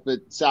not draft, but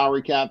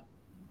salary cap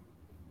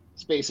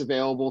space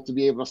available to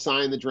be able to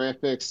sign the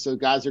draft picks. So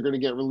guys are going to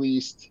get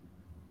released.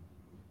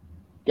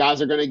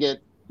 Guys are going to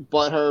get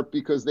butthurt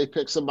because they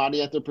pick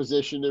somebody at their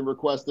position and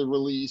request a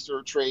release or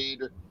a trade.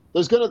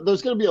 There's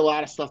gonna be a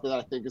lot of stuff that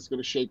I think is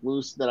going to shake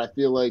loose that I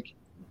feel like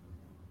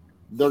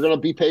they're going to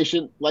be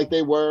patient like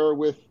they were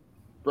with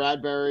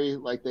Bradbury,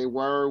 like they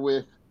were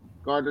with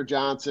Gardner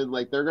Johnson.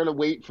 Like they're going to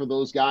wait for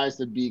those guys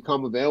to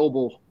become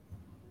available.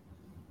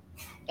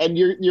 And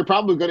you're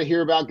probably going to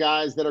hear about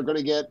guys that are going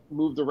to get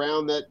moved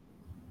around that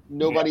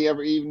nobody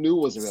ever even knew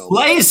was available.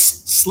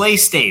 Slay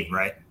stayed,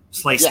 right?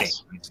 Slay stayed.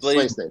 Yes,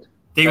 Slay stayed.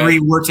 They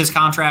reworked his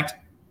contract?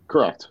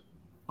 Correct.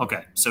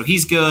 Okay, so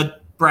he's good.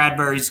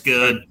 Bradbury's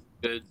good.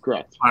 Good.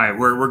 Correct. All right,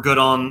 we're good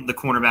on the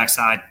cornerback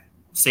side,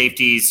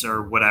 safeties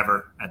or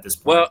whatever at this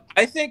point. Well,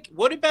 I think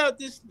what about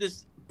this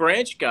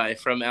Branch guy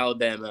from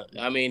Alabama?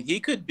 I mean, he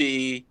could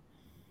be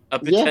a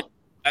potential.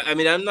 Yeah. I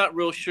mean, I'm not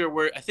real sure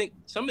where. I think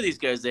some of these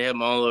guys they have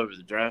them all over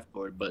the draft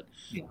board, but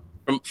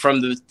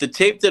from the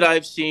tape that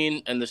I've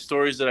seen and the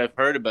stories that I've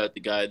heard about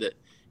the guy, that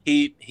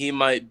he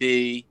might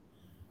be,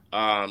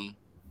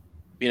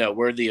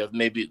 worthy of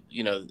maybe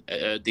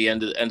at the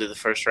end of the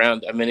first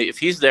round. I mean, if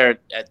he's there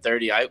at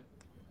 30,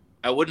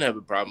 I wouldn't have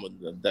a problem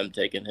with them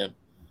taking him.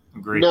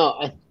 Agreed.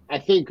 No, I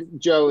think,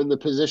 Joe, in the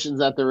positions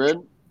that they're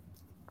in,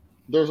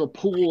 there's a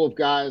pool of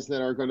guys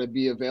that are going to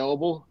be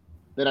available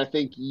that I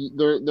think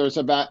there's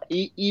about,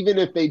 even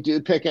if they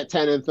do pick at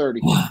 10 and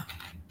 30,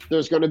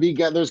 there's going to be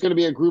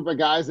a group of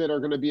guys that are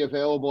going to be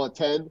available at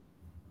 10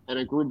 and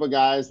a group of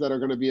guys that are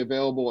going to be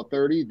available at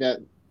 30 that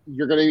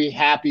you're going to be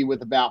happy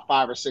with about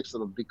 5 or 6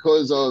 of them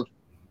because of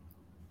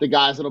the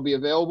guys that'll be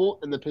available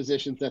and the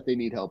positions that they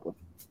need help with.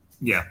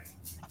 Yeah.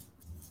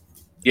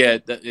 Yeah,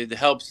 it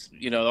helps,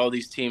 all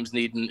these teams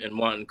needing and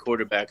wanting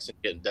quarterbacks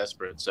and getting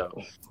desperate. So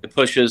it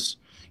pushes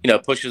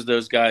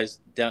those guys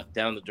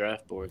down the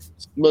draft board.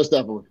 Most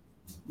definitely.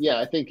 Yeah,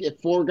 I think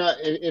if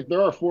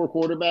there are 4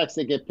 quarterbacks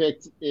that get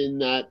picked in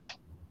that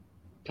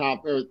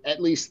top, or at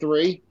least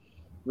 3,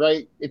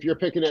 right? If you're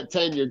picking at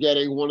 10, you're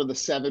getting one of the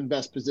 7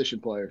 best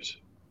position players.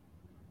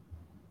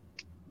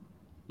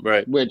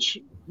 Right. Which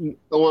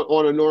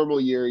on a normal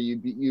year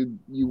you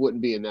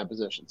wouldn't be in that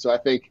position. So I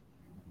think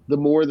the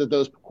more that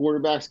those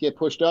quarterbacks get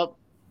pushed up,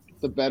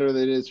 the better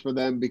it is for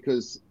them,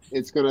 because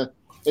it's gonna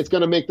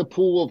make the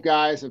pool of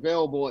guys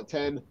available at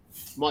 10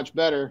 much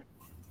better,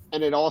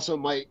 and it also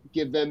might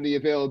give them the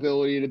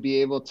availability to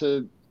be able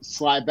to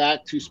slide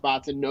back 2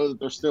 spots and know that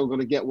they're still going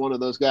to get one of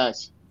those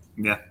guys.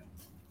 Yeah.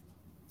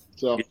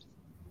 So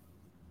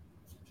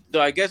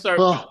I guess our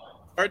oh,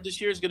 guard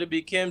this year is going to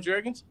be Cam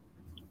Jurgens.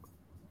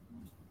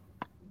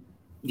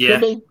 Yeah.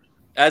 could be.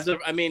 As of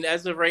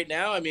right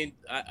now, I don't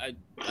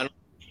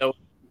know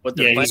what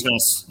they're planning.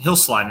 He'll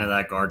slide into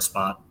that guard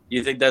spot.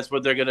 You think that's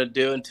what they're going to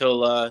do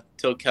until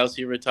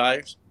Kelsey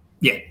retires?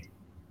 Yeah.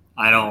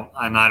 I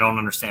don't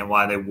understand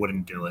why they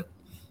wouldn't do it.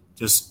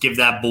 Just give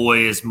that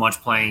boy as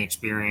much playing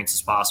experience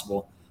as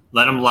possible.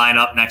 Let him line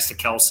up next to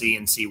Kelsey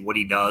and see what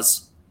he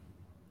does.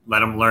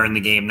 Let him learn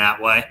the game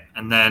that way,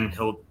 and then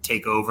he'll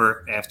take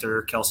over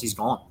after Kelsey's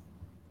gone.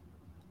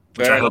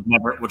 Which I hope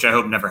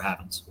never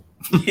happens.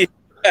 I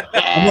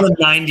want a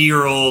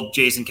 90-year-old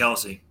Jason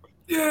Kelsey.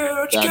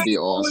 Yeah, That'd be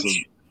awesome.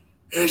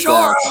 It's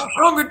our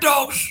hungry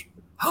dogs.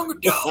 Hungry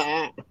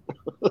dogs.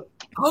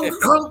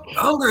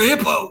 Hungry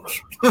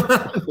hippos.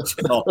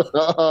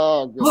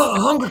 Oh,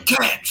 good. Hungry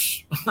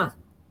cats.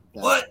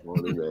 What?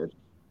 Funny, man.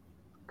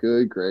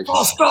 Good gracious.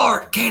 I'll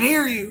start. Can't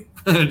hear you.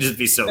 It would just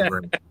be so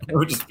great. It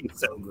would just be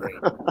so great.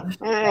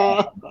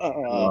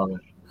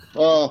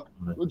 Well,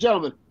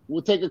 gentlemen,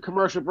 we'll take a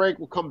commercial break.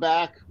 We'll come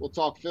back. We'll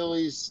talk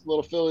Phillies,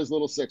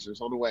 little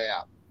Sixers on the way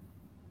out.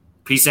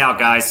 Peace out,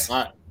 guys.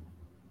 All right.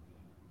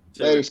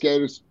 Later,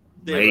 skaters.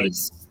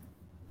 Ladies.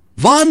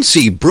 Von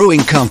C.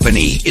 Brewing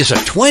Company is a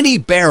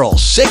 20-barrel,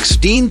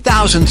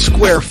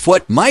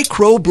 16,000-square-foot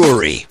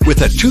microbrewery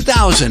with a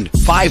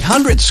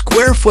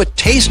 2,500-square-foot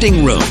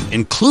tasting room,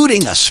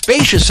 including a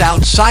spacious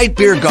outside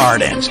beer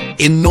garden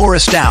in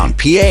Norristown,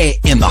 PA,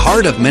 in the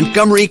heart of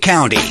Montgomery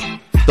County.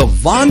 The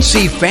Von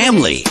C.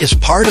 family is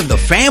part of the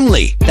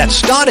family that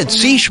started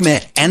C.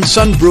 Schmidt and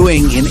Son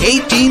Brewing in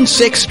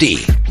 1860.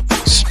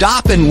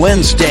 Stop in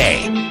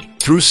Wednesday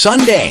through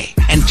Sunday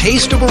and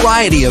taste a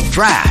variety of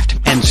draft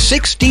and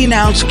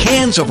 16-ounce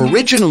cans of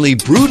originally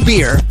brewed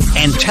beer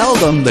and tell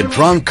them the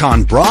Drunk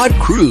on Broad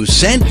crew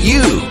sent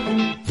you.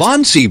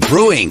 Von C.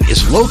 Brewing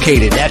is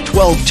located at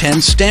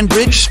 1210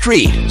 Stenbridge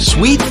Street,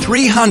 Suite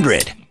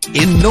 300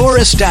 in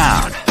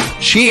Norristown.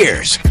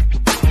 Cheers.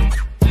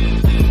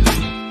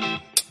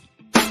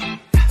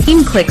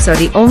 Team Clicks are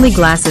the only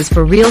glasses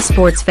for real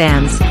sports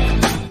fans.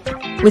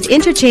 With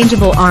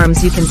interchangeable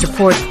arms, you can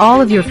support all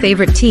of your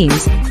favorite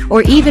teams,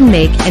 or even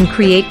make and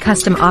create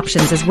custom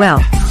options as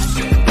well.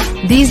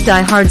 These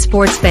die-hard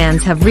sports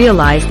fans have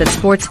realized that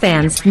sports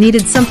fans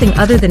needed something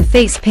other than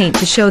face paint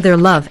to show their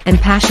love and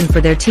passion for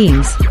their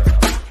teams.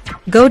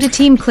 Go to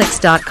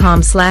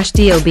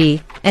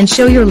teamclicks.com/DOB and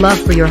show your love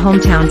for your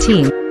hometown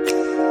team.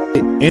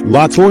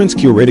 La Torrance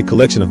curated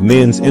collection of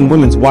men's and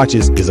women's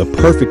watches is a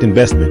perfect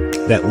investment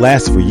that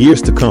lasts for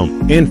years to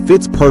come and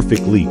fits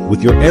perfectly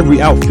with your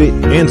every outfit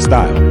and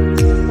style.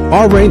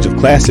 Our range of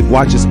classic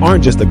watches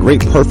aren't just a great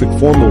perfect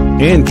formal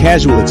and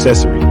casual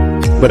accessory,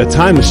 but a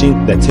time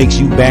machine that takes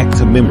you back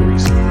to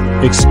memories.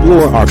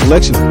 Explore our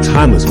collection of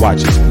timeless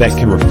watches that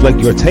can reflect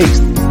your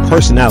taste,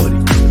 personality,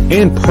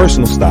 and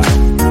personal style.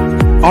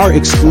 Our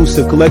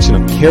exclusive collection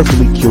of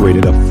carefully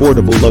curated,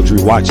 affordable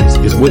luxury watches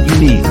is what you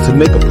need to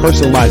make a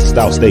personalized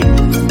style statement.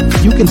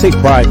 You can take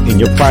pride in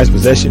your prized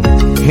possession,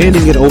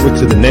 handing it over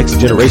to the next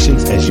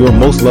generations as your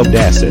most loved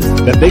asset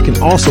that they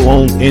can also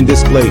own and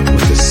display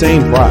with the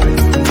same pride.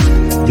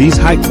 These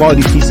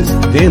high-quality pieces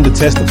stand the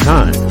test of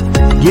time,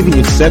 giving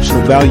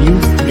exceptional value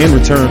and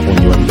return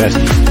on your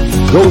investment.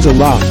 Go to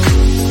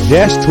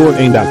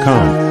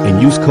la-touraine.com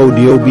and use code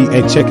DOB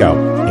at checkout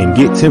and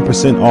get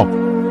 10% off.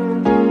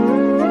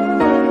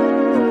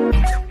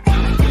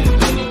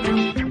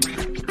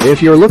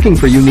 If you're looking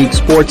for unique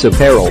sports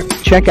apparel,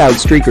 check out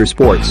Streaker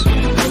Sports.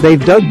 They've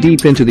dug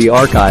deep into the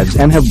archives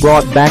and have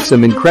brought back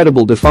some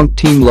incredible defunct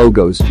team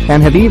logos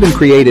and have even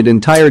created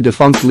entire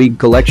defunct league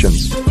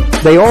collections.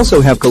 They also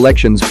have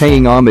collections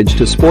paying homage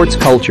to sports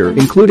culture,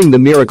 including the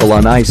Miracle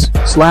on Ice,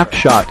 Slap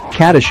Shot,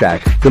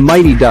 Caddyshack, the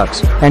Mighty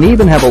Ducks, and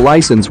even have a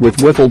license with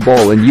Wiffle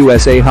Ball and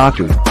USA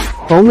Hockey.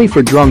 Only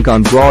for Drunk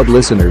on Broad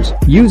listeners,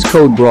 use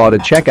code BROAD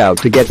at checkout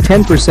to get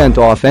 10%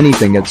 off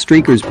anything at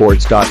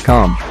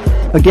streakersports.com.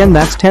 Again,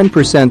 that's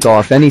 10%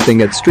 off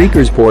anything at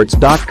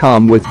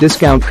streakersports.com with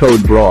discount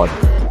code BROAD.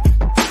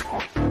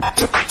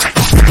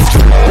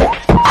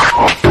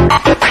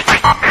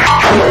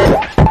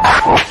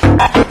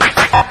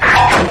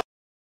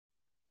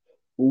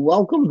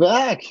 Welcome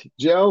back,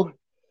 Joe.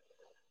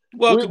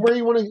 Welcome. Where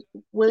you want to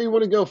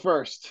go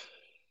first?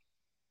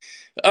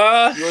 You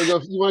want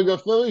to go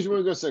Phillies? You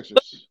want to go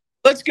Sixers?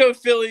 Let's go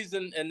Phillies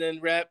and then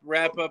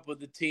wrap up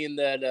with the team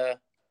that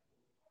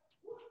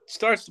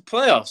starts the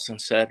playoffs on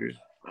Saturday.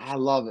 I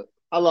love it.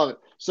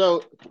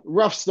 So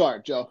rough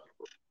start, Joe.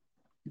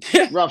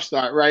 Rough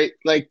start, right?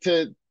 Like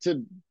to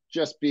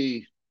just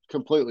be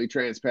completely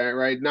transparent,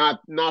 right?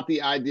 Not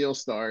the ideal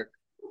start,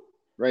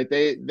 right?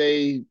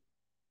 They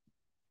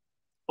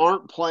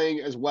aren't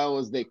playing as well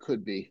as they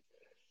could be,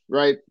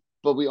 right?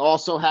 But we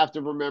also have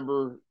to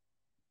remember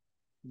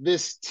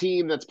this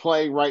team that's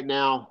playing right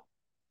now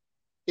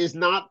is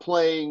not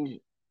playing.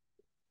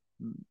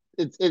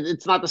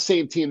 It's not the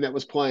same team that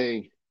was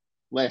playing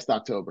last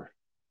October.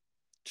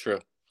 True.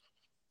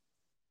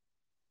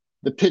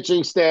 The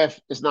pitching staff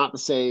is not the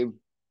same.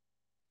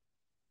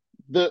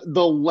 The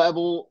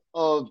level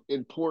of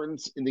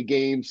importance in the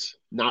games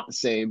not the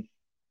same.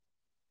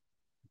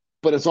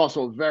 But it's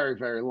also a very,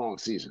 very long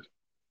season,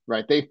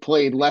 right? They've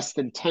played less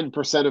than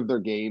 10% of their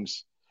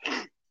games.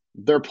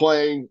 They're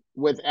playing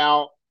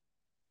without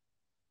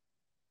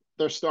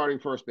their starting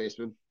first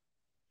baseman,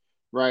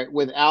 right?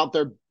 Without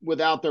their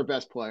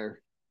best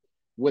player,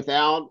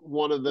 without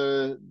one of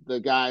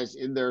the guys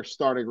in their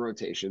starting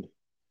rotation.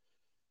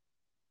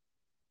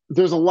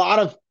 There's a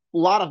lot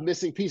of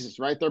missing pieces,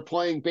 right? They're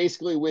playing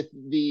basically with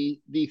the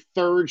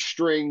third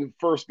string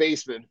first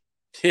baseman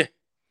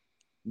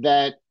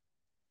that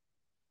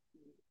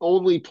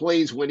only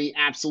plays when he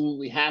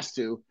absolutely has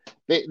to.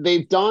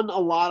 They've done a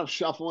lot of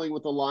shuffling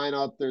with the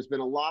lineup. There's been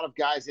a lot of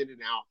guys in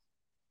and out.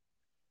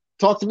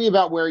 Talk to me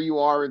about where you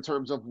are in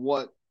terms of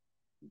what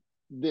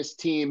this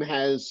team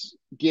has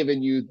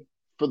given you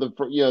for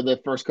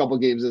the first couple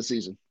of games of the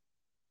season.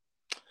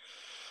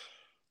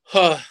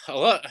 A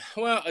lot.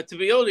 Well, to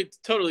be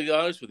totally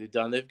honest with you,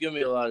 Don, they've given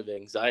me a lot of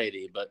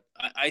anxiety. But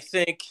I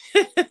think.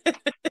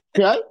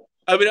 Yeah.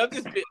 I mean, I'm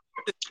just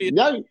being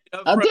no,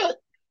 upfront.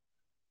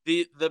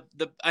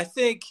 I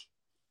think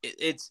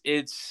it's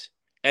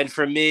and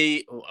for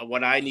me,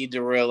 what I need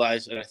to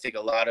realize, and I think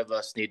a lot of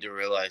us need to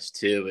realize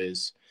too,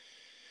 is,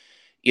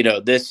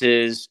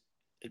 it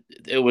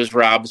was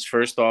Rob's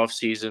first off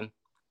season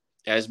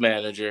as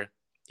manager.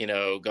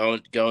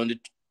 Going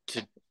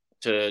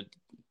to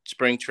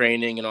spring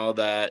training and all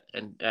that,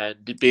 and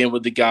being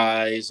with the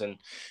guys and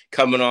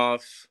coming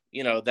off,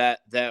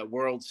 that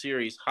World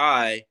Series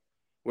high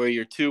where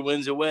you're 2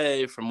 wins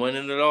away from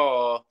winning it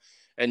all.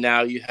 And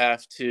now you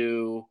have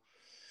to,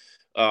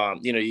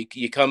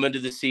 you come into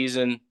the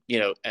season,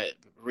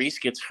 Reese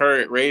gets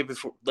hurt right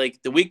before,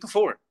 like the week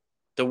before,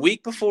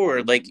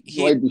 like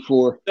he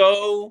was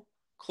so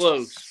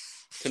close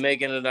to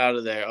making it out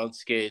of there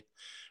unscathed.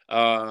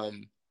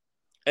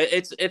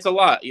 It's a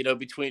lot,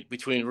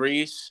 between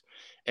Reese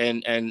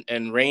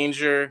and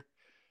Ranger,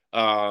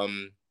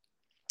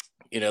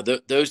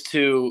 those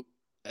two,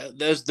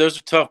 those are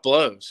tough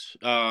blows.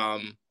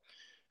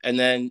 And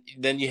then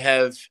you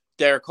have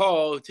Derek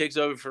Hall, who takes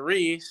over for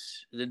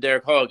Reese, then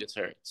Derek Hall gets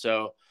hurt.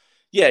 So,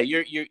 yeah,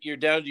 you're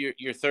down to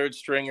your third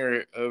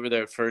stringer over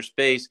there at first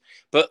base.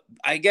 But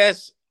I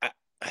guess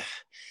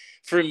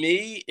for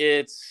me,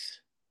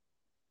 it's,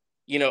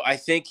 I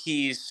think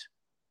he's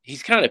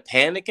kind of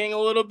panicking a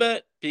little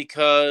bit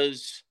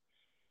because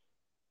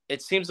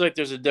it seems like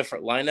there's a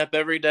different lineup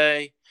every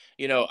day.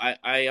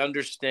 I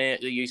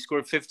understand that you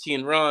scored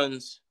 15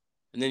 runs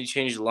and then you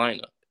change the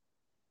lineup.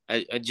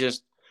 I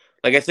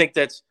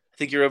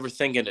think you're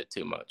overthinking it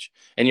too much,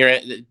 and you're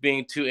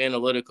being too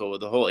analytical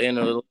with the whole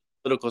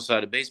analytical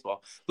side of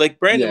baseball. Like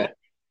Brandon,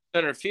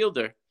 center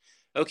fielder.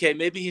 Okay,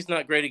 maybe he's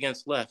not great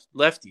against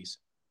lefties.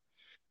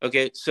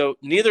 Okay, so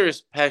neither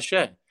is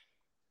Pache,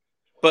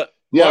 but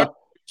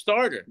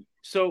starter.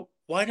 So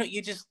why don't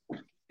you just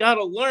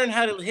gotta learn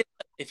how to hit?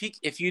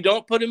 If you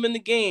don't put him in the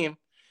game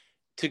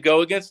to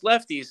go against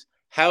lefties,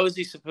 how is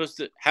he supposed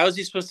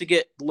to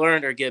get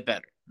learned or get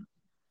better?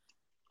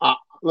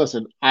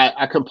 Listen,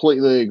 I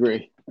completely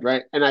agree,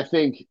 right? And I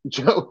think,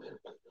 Joe,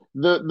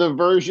 the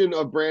version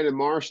of Brandon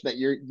Marsh that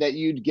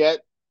you'd get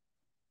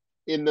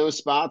in those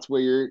spots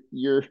where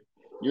you're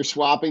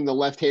swapping the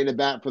left-handed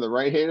bat for the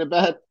right-handed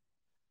bat,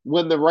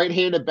 when the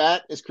right-handed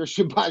bat is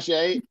Christian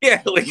Pache.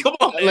 Yeah, come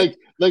on, man.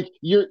 Like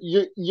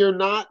you're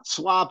not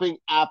swapping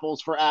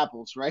apples for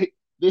apples, right?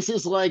 This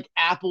is like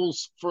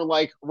apples for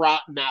like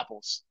rotten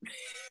apples.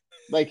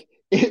 Like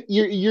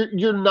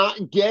you're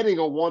not getting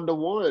a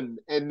 1-to-1,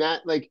 and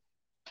that like.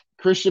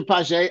 Christian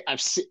Pache, I've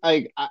seen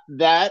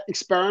that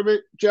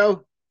experiment,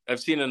 Joe. I've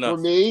seen enough.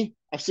 For me,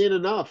 I've seen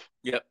enough.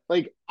 Yep.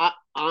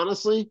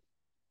 Honestly,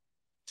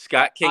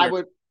 Scott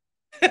King.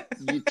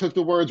 You took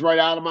the words right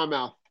out of my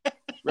mouth.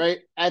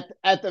 Right?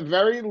 At the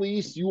very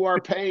least, you are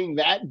paying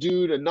that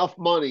dude enough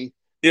money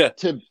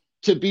to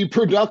be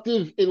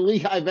productive in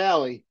Lehigh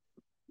Valley.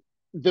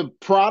 The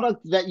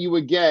product that you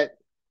would get,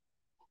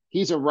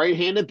 he's a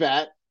right-handed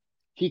bat.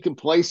 He can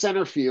play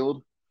center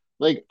field.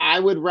 Like, I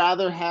would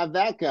rather have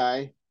that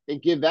guy and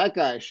give that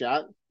guy a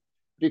shot,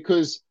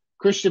 because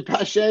Christian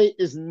Pache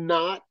is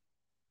not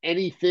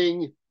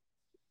anything.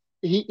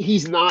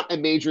 He's not a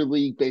major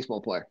league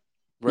baseball player.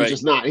 Right. He's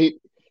just not.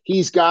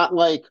 He's got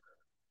like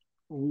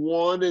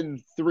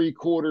 1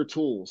 3/4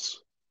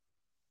 tools.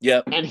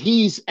 Yep. And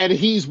he's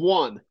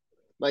one.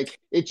 Like,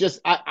 it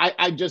just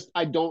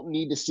I don't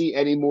need to see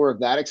any more of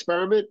that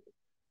experiment.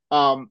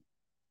 And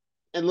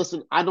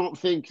listen, I don't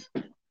think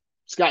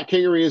Scott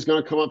Kingery is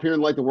going to come up here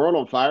and light the world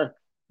on fire,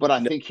 but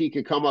I think he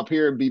could come up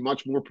here and be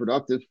much more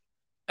productive.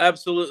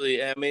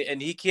 Absolutely. I mean,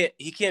 and he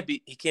can't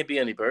be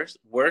any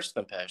worse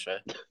than Pache.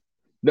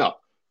 No.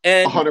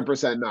 And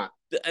 100% not.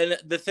 and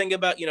the thing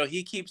about,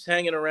 he keeps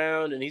hanging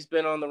around and he's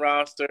been on the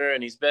roster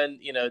and he's been,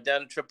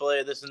 down in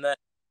AAA, this and that.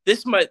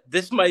 This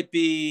might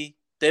be,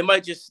 they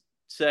might just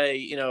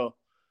say,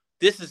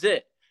 this is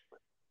it.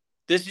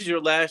 This is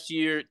your last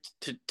year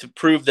to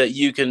prove that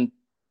you can,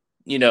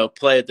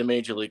 play at the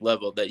major league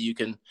level, that you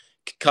can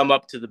come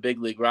up to the big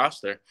league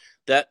roster.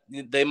 That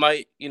they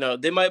might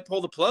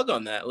pull the plug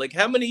on that. Like,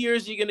 how many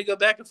years are you going to go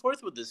back and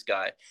forth with this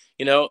guy?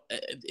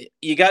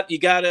 You got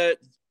to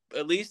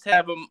at least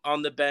have him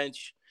on the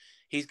bench.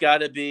 He's got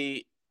to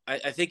be.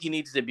 I think he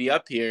needs to be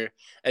up here,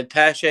 and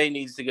Pache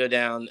needs to go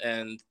down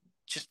and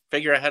just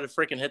figure out how to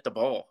freaking hit the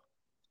ball.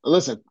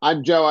 Listen,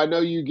 Joe. I know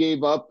you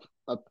gave up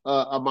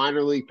a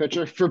minor league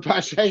pitcher for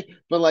Pache,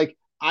 but like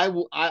I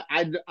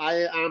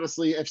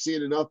honestly have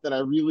seen enough that I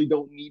really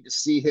don't need to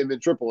see him in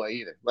AAA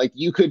either. Like,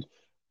 you could,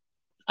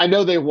 I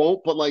know they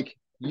won't, but like,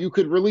 you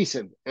could release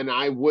him, and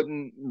I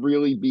wouldn't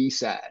really be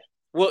sad.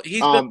 Well,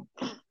 he's been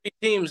 3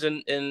 teams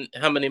in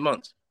how many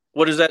months?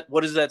 What does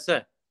that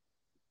say?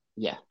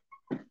 Yeah.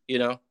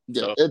 Yeah,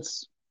 so.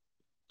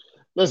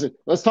 Listen,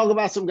 let's talk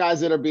about some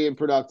guys that are being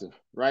productive,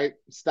 right?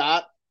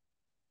 Stott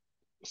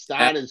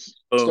is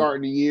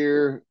starting the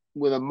year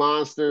with a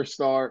monster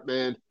start,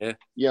 man.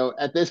 Yeah.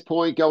 At this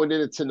point, going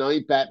into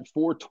tonight, batting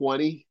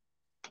 .420,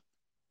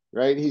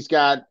 right? He's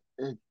got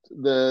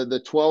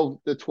the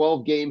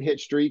 12 game hit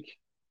streak,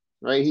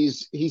 right?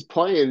 He's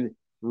playing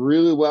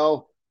really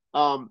well.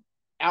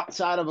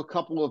 Outside of a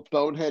couple of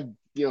bonehead,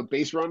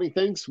 base running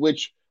things,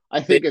 which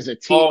I think as a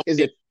team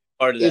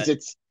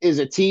is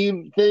a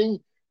team thing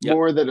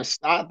more than a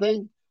Stott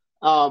thing.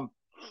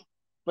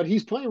 But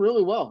he's playing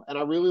really well, and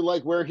I really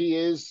like where he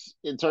is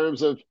in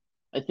terms of.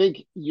 I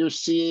think you're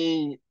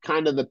seeing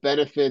kind of the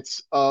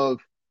benefits of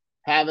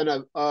having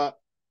an up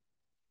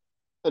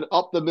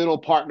the middle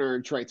partner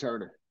in Trey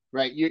Turner,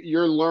 right?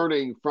 You're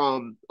learning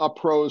from a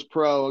pro's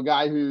pro, a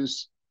guy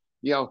who's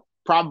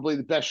probably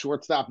the best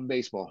shortstop in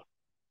baseball.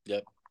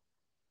 Yep.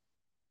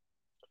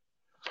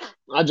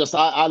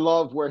 I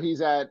love where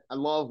he's at. I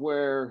love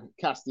where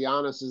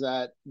Castellanos is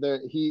at.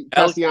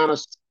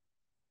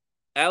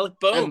 Alec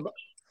Bohm.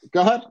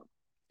 Go ahead.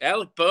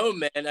 Alec Bohm,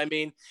 man. I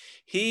mean,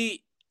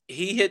 he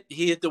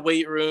hit the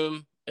weight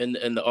room in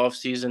the off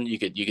season. You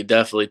could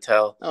definitely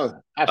tell. Oh,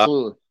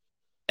 absolutely.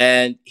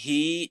 And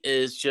he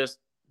is just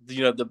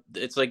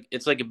it's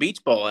like a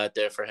beach ball out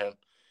there for him.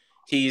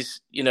 He's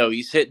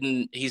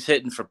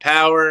hitting for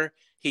power.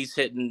 He's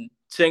hitting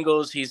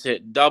singles. He's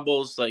hitting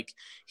doubles. Like,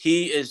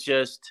 he's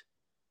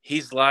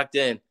locked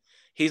in.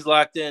 He's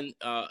locked in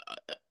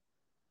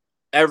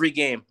every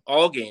game,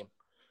 all game.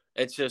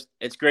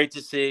 It's great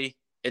to see.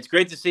 It's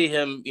great to see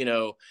him,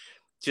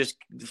 just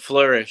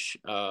flourish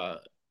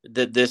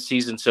this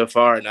season so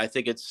far. And I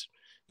think it's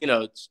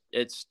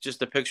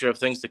just a picture of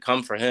things to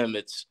come for him.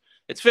 It's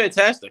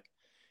fantastic.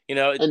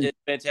 It's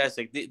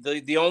fantastic.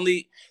 The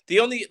only,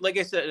 like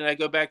I said, and I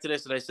go back to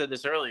this, and I said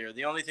this earlier,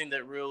 the only thing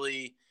that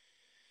really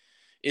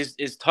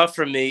is tough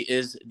for me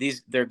is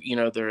they're at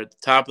the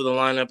top of the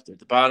lineup, they're at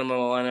the bottom of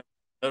the lineup,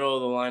 middle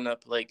of the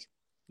lineup. Like,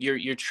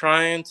 you're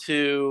trying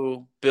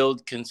to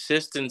build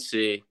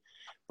consistency,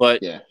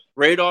 but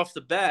right off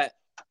the bat,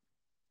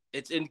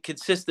 it's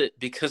inconsistent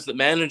because the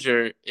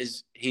manager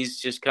he's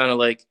just kind of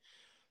like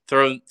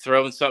throwing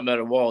something at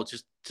a wall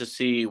just to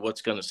see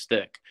what's going to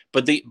stick.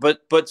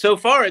 But so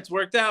far it's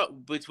worked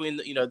out between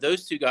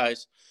those two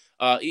guys.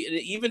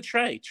 Even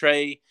Trey,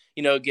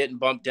 getting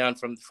bumped down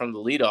from the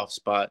leadoff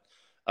spot.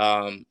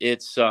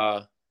 It's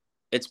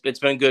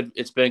been good.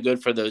 It's been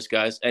good for those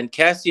guys. And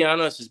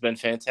Castellanos has been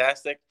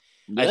fantastic.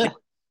 Yeah. I think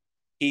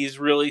he's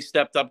really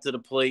stepped up to the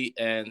plate,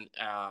 and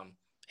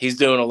he's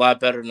doing a lot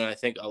better than I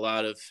think a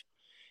lot of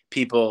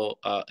people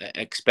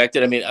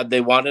expected. I mean, they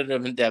wanted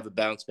him to have a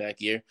bounce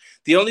back year.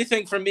 The only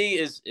thing for me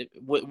is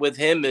with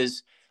him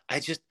is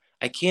I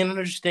can't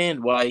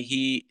understand why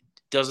he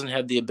doesn't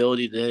have the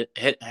ability to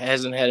hit,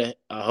 hasn't had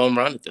a home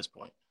run at this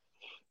point.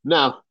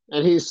 No,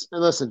 and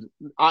listen,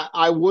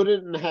 I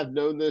wouldn't have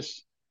known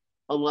this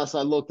unless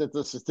I looked at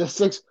the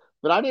statistics,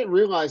 but I didn't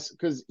realize,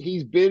 because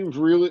he's been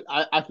really,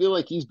 I feel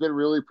like he's been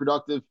really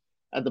productive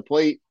at the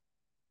plate.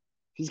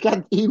 He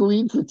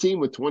leads the team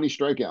with 20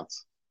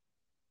 strikeouts.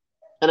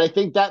 And I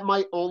think that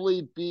might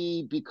only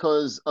be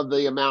because of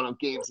the amount of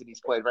games that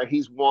he's played, right?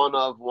 He's one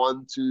of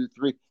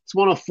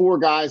 4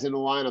 guys in the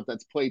lineup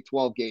that's played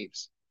 12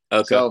 games.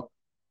 Okay. So,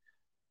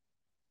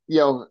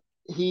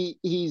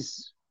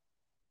 he's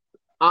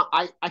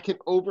I can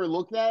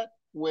overlook that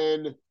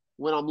when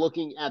I'm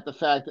looking at the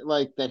fact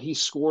that he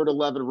scored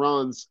 11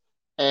 runs,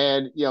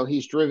 and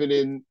he's driving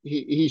in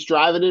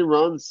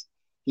runs,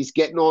 he's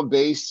getting on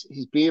base,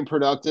 he's being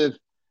productive.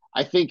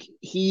 I think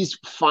he's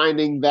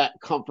finding that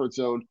comfort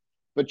zone.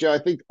 But Joe, I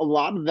think a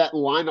lot of that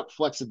lineup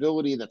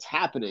flexibility that's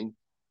happening,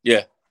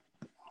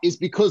 is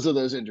because of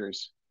those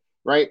injuries,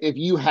 right? If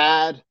you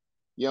had,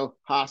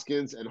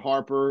 Hoskins and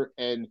Harper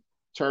and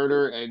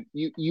Turner, and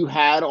you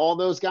had all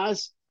those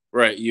guys,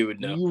 right? You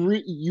would know.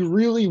 You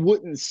really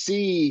wouldn't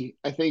see.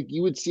 I think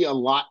you would see a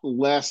lot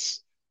less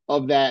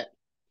of that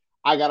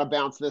I got to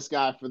bounce this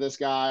guy for this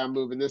guy. I'm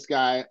moving this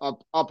guy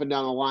up and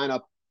down the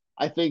lineup.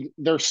 I think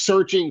they're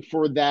searching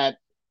for that,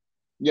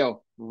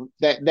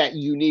 that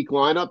unique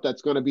lineup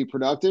that's going to be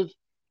productive.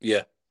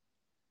 Yeah.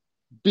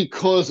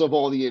 Because of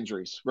all the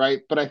injuries,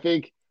 right? But I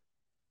think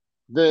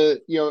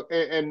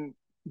and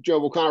Joe,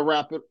 we'll kind of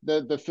wrap it,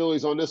 the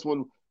Phillies on this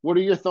one. What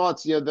are your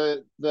thoughts?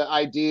 The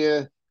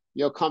idea,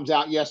 comes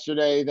out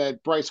yesterday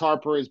that Bryce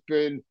Harper has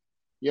been,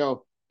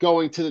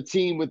 going to the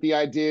team with the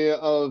idea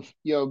of,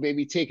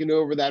 maybe taking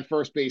over that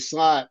first base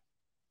slot.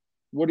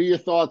 What are your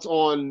thoughts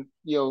on,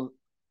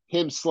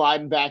 him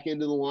sliding back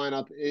into the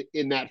lineup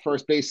in that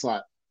first base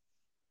slot?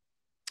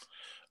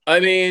 I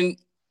mean,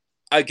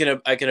 I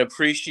can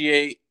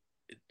appreciate,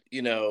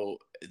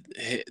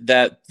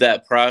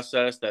 that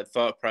process, that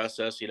thought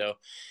process,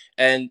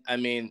 and I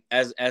mean,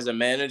 as a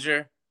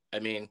manager, I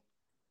mean,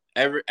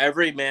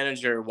 every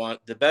manager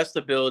the best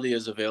ability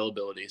is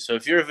availability. So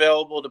if you're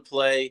available to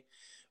play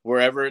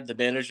wherever the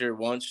manager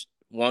wants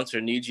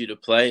or needs you to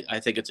play, I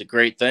think it's a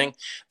great thing.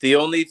 The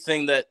only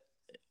thing that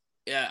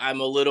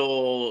I'm a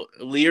little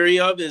leery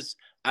of is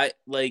how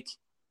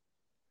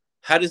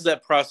does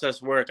that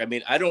process work? I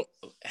mean,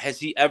 has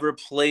he ever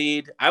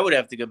played? I would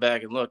have to go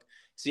back and look.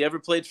 Has he ever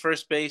played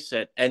first base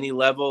at any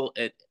level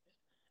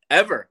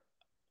ever?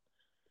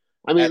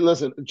 I mean,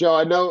 listen, Joe,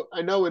 I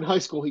know in high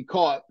school he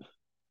caught.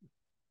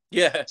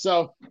 Yeah.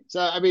 So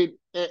I mean,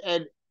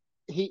 and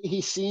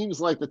he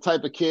seems like the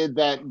type of kid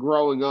that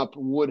growing up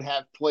would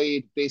have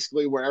played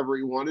basically wherever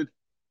he wanted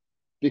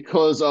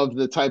because of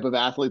the type of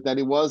athlete that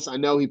he was. I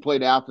know he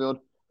played outfield.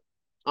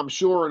 I'm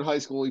sure in high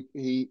school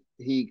he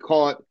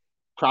caught,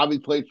 probably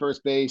played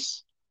first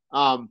base.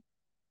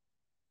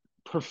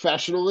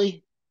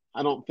 Professionally,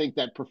 I don't think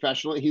that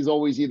professionally he's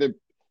always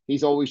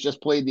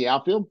just played the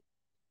outfield.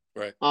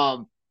 Right.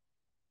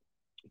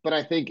 But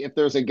I think if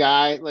there's a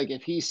guy, like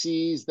if he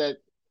sees that,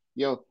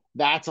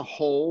 that's a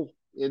hole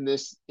in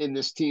this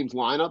team's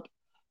lineup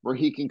where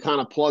he can kind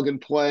of plug and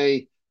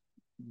play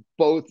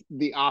both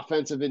the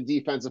offensive and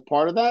defensive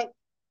part of that.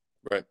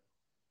 Right.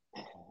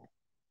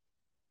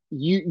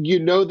 You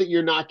know that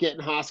you're not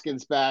getting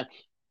Hoskins back,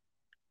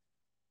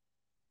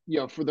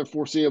 for the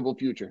foreseeable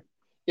future,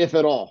 if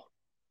at all.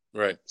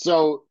 Right.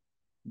 So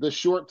the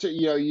short term,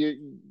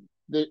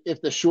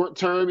 if the short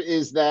term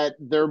is that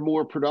they're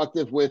more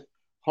productive with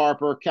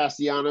Harper,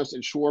 Castellanos,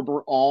 and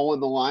Schwarber all in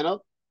the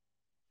lineup,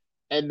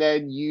 and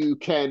then you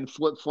can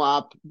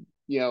flip-flop,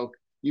 you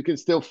can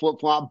still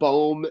flip-flop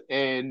Bohm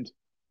and,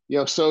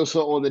 Sosa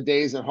on the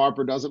days that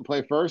Harper doesn't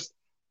play first.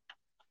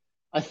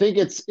 I think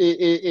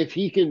if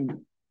he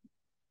can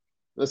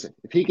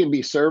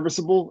be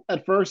serviceable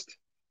at first,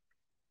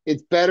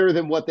 it's better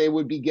than what they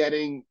would be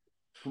getting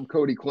from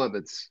Cody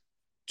Clemens.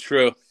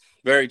 True.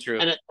 Very true.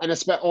 And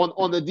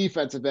on the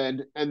defensive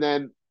end, and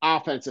then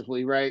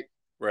offensively, right?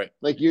 Right.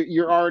 Like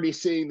you're already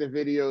seeing the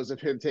videos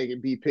of him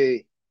taking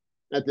BP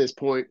at this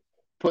point,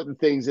 putting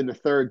things in the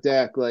third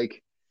deck.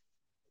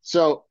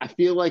 So I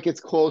feel like it's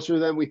closer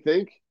than we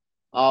think.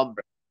 I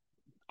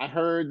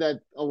heard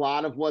that a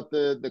lot of what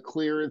the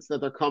clearance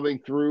that they're coming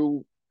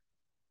through,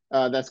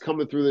 that's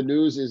coming through the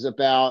news is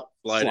about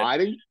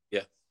sliding.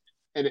 Yeah.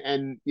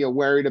 And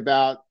worried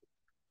about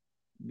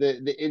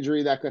the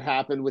injury that could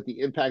happen with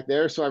the impact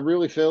there. So I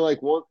really feel like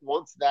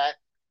once that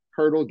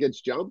hurdle gets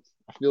jumped,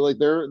 I feel like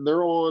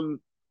they're on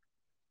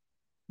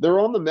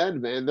the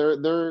mend, man.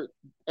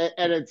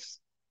 And it's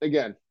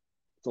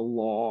a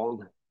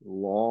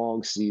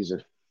long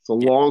season. It's a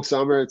long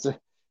summer. It's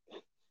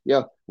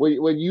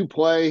when you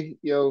play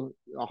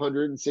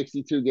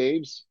 162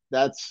 games,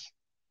 it's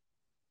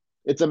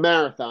a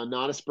marathon,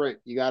 not a sprint.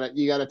 You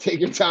gotta take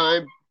your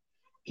time.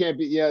 Can't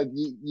be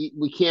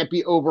we can't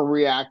be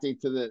overreacting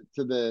to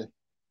the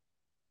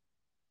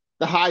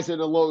highs and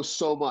the lows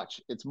so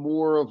much. It's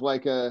more of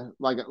like a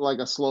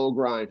slow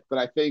grind. But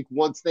I think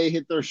once they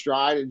hit their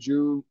stride in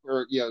June,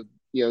 or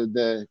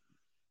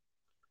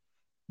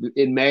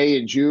in May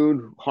and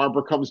June,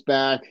 Harper comes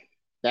back,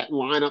 that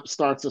lineup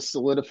starts to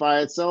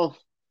solidify itself.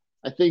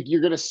 I think you're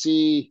going to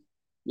see,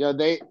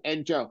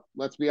 Joe,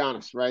 let's be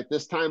honest, right?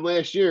 This time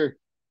last year,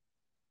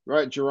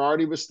 right,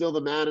 Girardi was still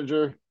the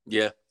manager.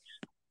 Yeah.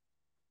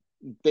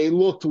 They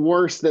looked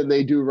worse than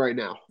they do right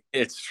now.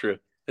 It's true.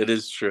 It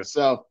is true.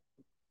 So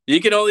you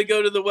can only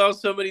go to the well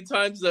so many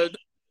times, though.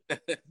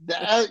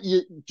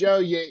 Joe,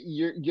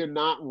 you're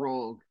not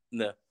wrong.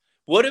 No.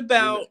 What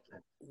about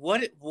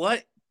what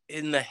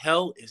in the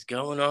hell is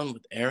going on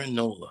with Aaron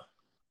Nola?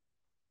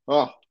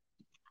 Oh,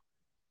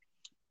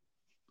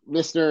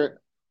 Mr.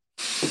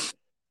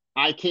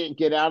 I can't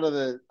get out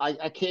of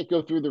I can't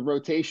go through the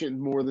rotation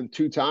more than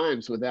 2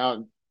 times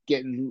without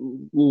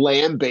getting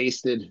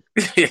lambasted.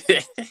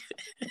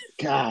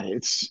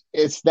 God,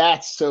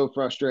 that's so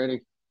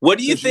frustrating. What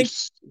do you think?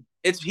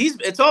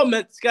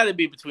 It's got to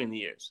be between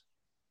the ears.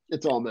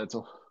 It's all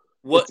mental.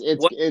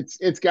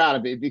 It's got to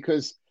be,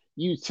 because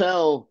you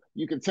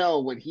can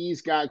tell when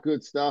he's got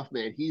good stuff,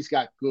 man. He's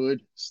got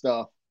good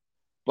stuff,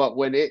 but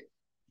when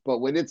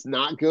it's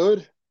not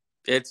good,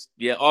 it's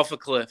off a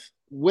cliff.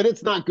 When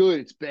it's not good,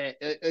 it's bad.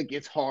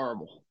 It's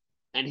horrible,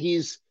 and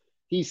he's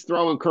he's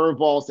throwing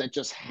curveballs that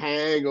just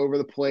hang over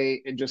the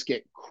plate and just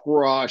get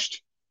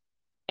crushed.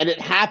 And it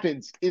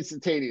happens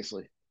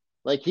instantaneously.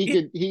 Like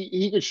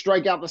he could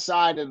strike out the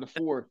side in the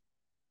fourth,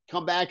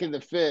 come back in the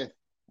fifth,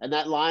 and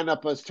that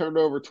lineup has turned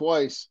over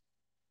twice.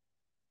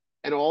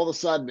 And all of a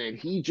sudden, man,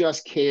 he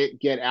just can't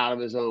get out of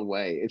his own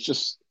way. It's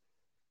just,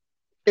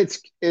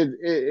 it's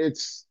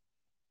God,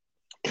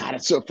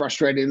 it's so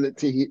frustrating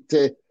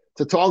to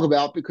talk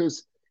about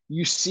because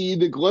you see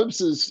the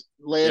glimpses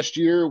last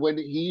year when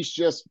he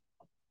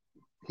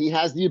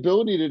has the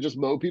ability to just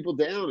mow people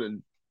down,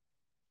 and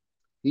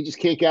he just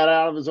can't get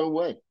out of his own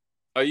way.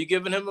 Are you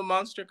giving him a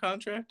monster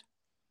contract?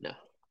 No,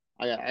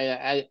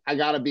 I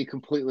got to be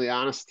completely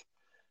honest.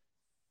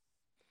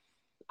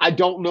 I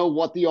don't know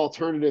what the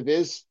alternative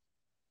is,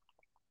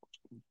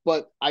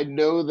 but I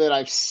know that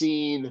I've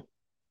seen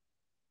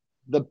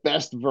the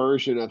best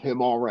version of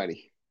him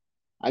already.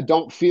 I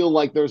don't feel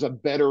like there's a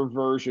better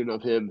version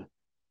of him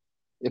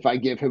if I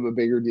give him a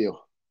bigger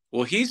deal.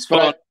 Well, he's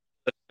fought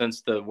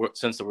since the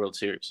World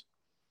Series.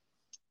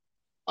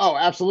 Oh,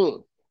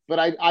 absolutely.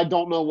 But I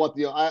don't know what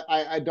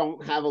I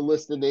don't have a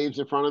list of names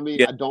in front of me.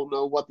 Yeah. I don't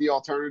know what the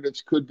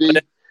alternatives could be.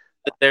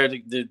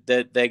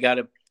 They got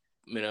to,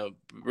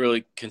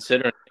 really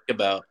consider and think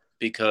about,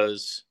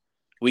 because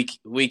we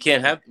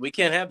can't have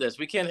this.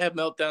 We can't have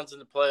meltdowns in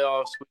the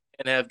playoffs. We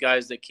can't have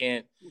guys that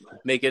can't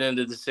make it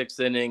into the sixth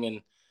inning,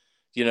 and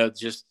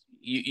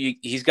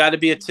he's got to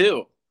be a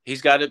 2.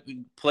 He's got to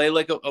play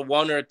like a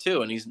 1 or a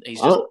 2, and he's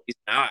not.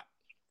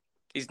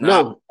 He's not.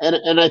 No,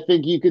 and I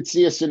think you could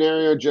see a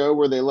scenario, Joe,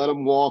 where they let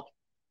him walk.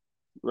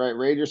 Right,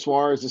 Ranger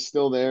Suarez is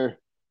still there.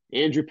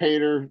 Andrew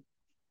Painter,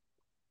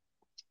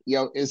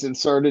 is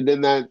inserted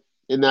in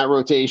that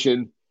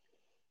rotation.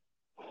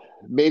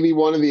 Maybe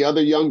one of the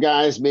other young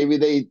guys,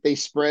 maybe they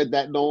spread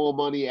that Nola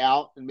money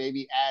out and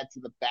maybe add to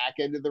the back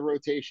end of the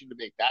rotation to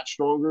make that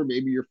stronger.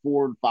 Maybe your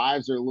 4 and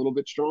 5s are a little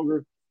bit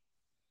stronger.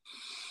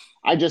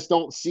 I just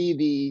don't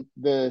see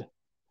the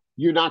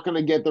you're not going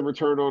to get the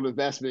return on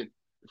investment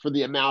for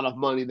the amount of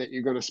money that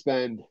you're going to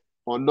spend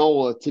on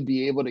Nola to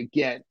be able to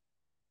get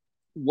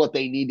what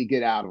they need to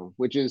get out of him,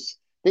 which is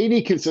they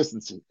need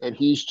consistency. And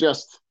he's not.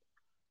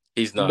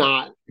 It's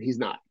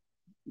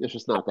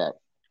just not that.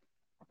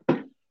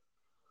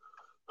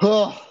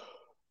 Oh,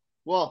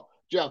 well,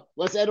 Joe,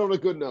 let's end on a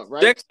good note,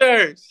 right?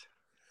 Sixers.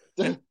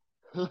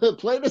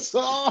 Play the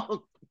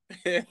song.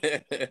 But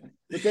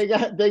they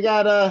got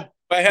if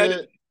I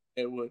had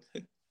it would.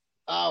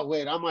 Oh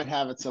wait, I might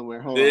have it somewhere.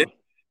 Hold on.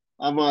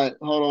 I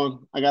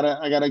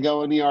gotta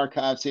go in the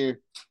archives here.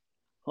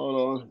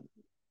 Hold on.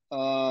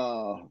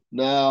 Oh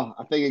no,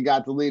 I think it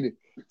got deleted.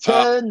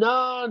 10,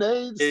 9,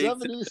 8,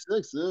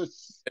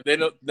 76. They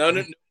don't.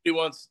 Nobody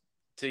wants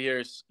to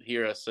hear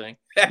us sing.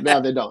 No,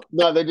 they don't.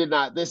 No, they did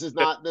not. This is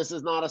not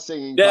a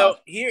singing. No,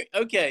 here.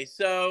 Okay,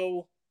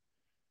 so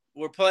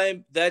we're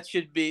playing. That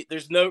should be.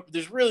 There's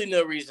really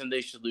no reason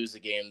they should lose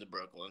a game to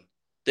Brooklyn.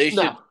 They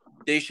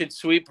should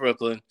sweep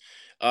Brooklyn.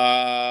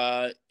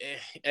 And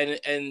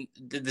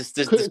this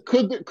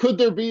could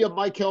there be a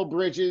Mikal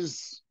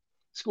Bridges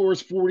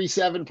scores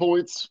 47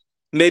 points?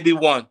 Maybe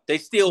one. They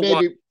steal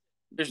one.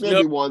 There's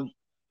no one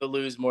to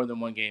lose more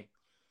than one game.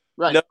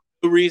 Right. No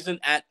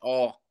reason at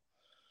all.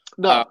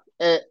 No.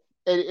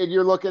 And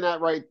you're looking at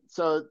right.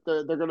 So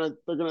they're gonna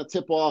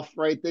tip off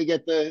right. They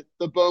get the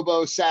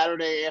Bobo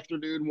Saturday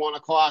afternoon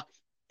 1:00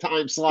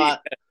 time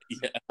slot.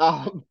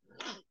 Yeah.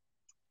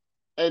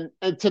 And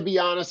to be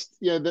honest,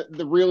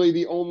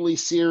 the only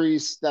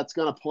series that's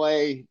going to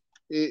play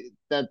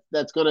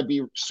that's going to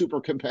be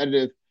super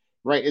competitive,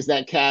 right, is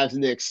that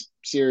Cavs-Knicks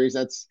series.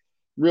 That's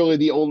really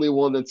the only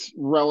one that's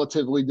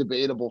relatively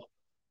debatable.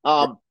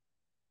 But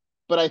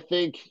I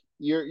think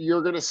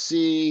you're going to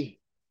see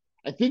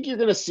a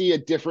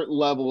different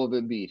level of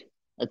Embiid.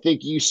 I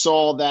think you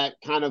saw that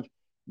kind of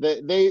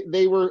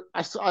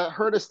I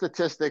heard a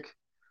statistic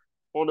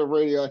on the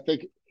radio. I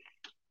think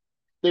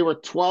they were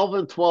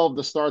 12-12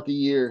 to start the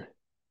year,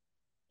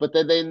 but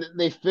then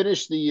they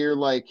finished the year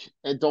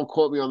and don't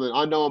quote me on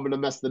I know I'm going to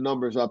mess the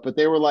numbers up, but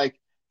they were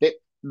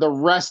the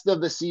rest of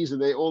the season,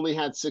 they only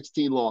had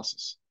 16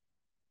 losses.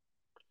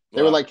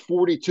 They were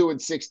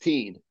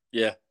 42-16.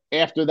 Yeah.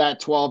 After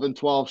that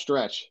 12-12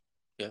 stretch.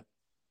 Yeah.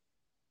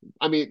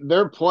 I mean,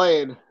 they're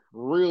playing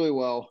really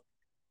well.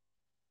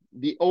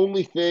 The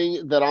only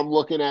thing that I'm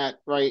looking at,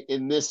 right,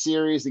 in this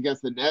series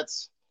against the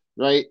Nets,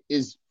 right,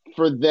 is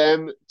for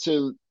them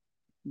to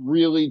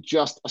really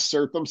just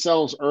assert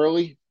themselves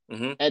early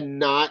and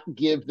not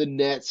give the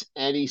Nets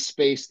any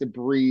space to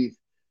breathe,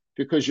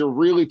 because you're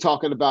really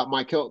talking about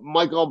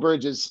Mikal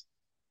Bridges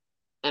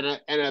and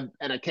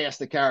a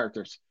cast of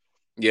characters.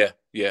 Yeah.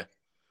 Yeah,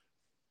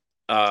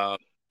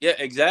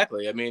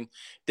 exactly. I mean,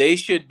 they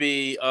should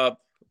be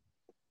up,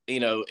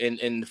 in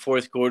the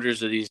fourth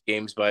quarters of these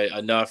games by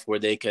enough where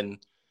they can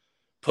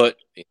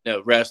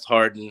rest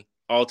Harden,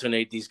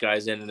 alternate these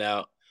guys in and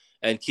out,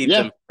 and keep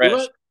them fresh.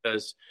 Right.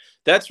 Because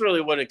that's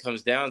really what it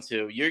comes down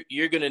to.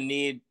 You're going to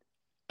need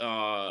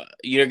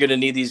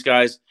these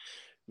guys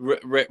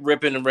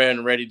ripping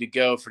and ready to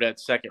go for that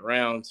second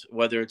round,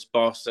 whether it's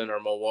Boston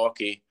or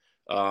Milwaukee.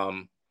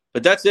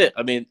 But that's it.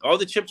 I mean, all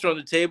the chips are on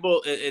the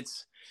table.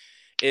 It's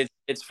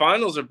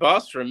finals or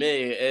bust for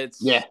me.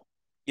 It's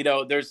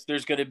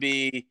there's going to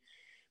be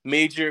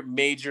major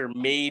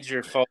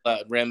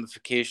fallout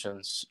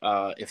ramifications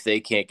if they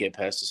can't get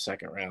past the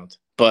second round.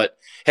 But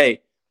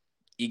hey,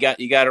 you got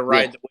to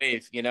ride the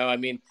wave. I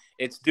mean,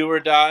 it's do or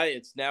die.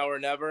 It's now or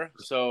never.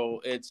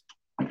 So it's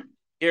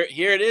here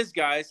it is,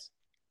 guys.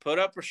 Put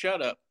up or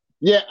shut up.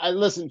 Yeah,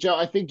 listen, Joe.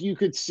 I think you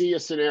could see a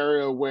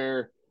scenario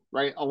where,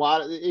 right,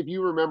 if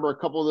you remember a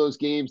couple of those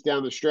games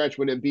down the stretch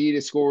when Embiid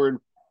is scoring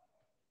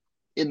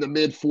in the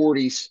mid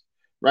 40s,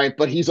 right,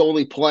 but he's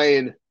only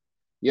playing,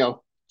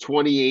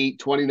 28,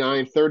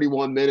 29,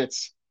 31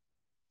 minutes.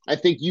 I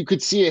think you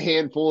could see a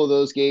handful of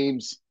those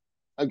games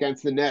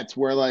against the Nets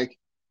where, like,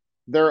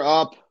 they're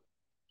up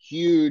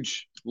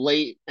huge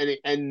late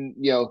and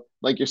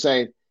like you're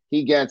saying,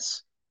 he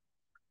gets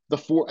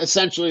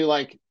essentially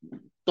like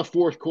the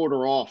fourth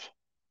quarter off,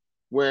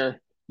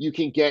 where you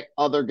can get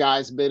other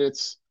guys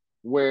minutes,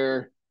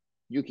 where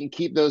you can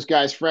keep those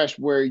guys fresh,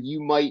 where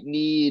you might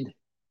need,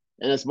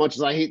 and as much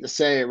as I hate to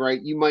say it,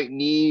 right, you might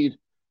need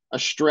a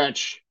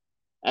stretch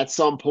at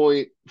some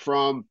point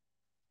from,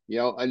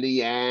 a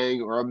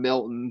Niang or a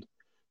Milton,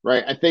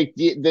 right? I think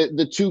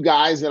the two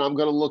guys that I'm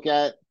going to look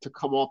at to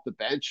come off the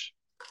bench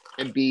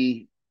and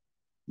be,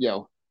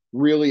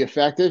 really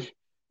effective,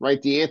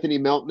 right? DeAnthony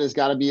Melton has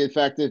got to be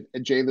effective,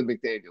 and Jalen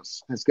McDaniels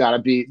has got to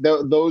be.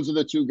 Those are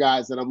the two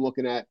guys that I'm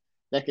looking at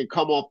that can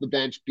come off the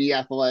bench, be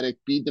athletic,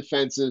 be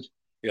defensive,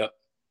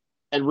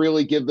 and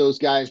really give those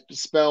guys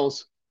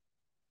spells.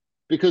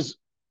 Because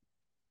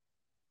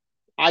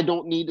I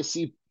don't need to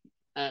see.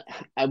 I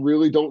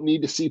really don't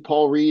need to see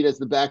Paul Reed as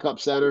the backup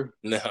center.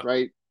 No.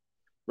 Right.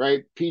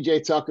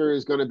 PJ Tucker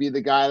is going to be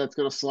the guy that's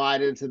going to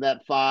slide into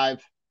that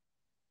 5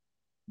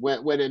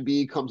 when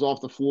Embiid comes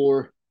off the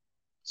floor.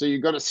 So you're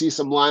going to see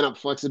some lineup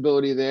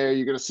flexibility there.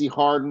 You're going to see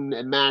Harden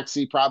and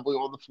Maxey probably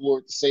on the floor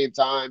at the same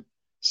time,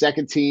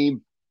 second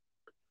team.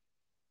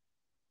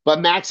 But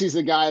Maxey's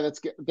the guy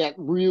that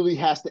really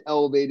has to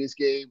elevate his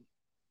game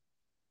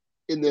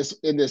in this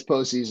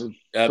postseason.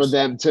 Absolutely. For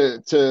them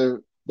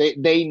to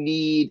they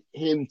need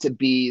him to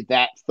be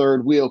that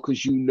third wheel,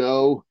 because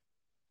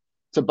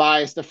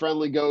Tobias the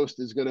Friendly Ghost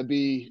is going to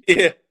be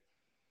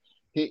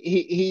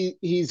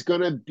he's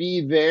going to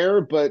be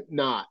there, but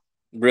not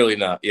really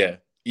not. Yeah,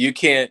 you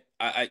can't.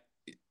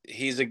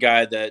 He's a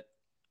guy that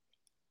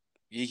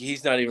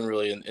he's not even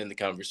really in the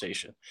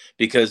conversation,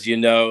 because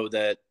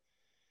that.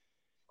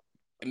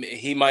 I mean,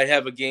 he might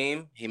have a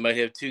game, he might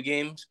have 2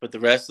 games, but the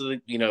rest of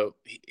the,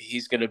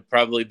 he's going to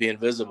probably be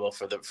invisible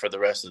for the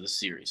rest of the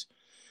series.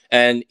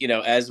 And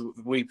as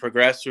we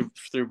progress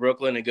through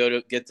Brooklyn and go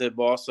to get to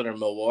Boston or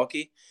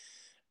Milwaukee,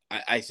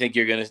 I think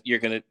you're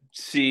gonna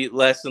see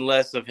less and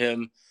less of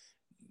him,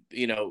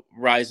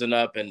 rising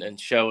up and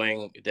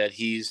showing that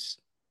he's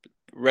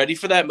ready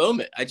for that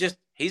moment.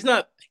 He's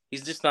not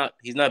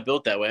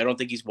built that way. I don't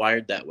think he's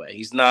wired that way.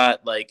 He's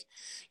not like,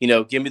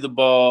 give me the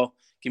ball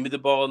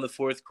in the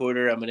fourth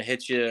quarter. I'm going to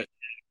hit you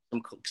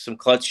some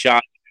clutch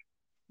shot.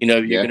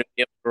 You're going to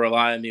be able to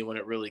rely on me when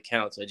it really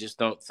counts. I just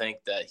don't think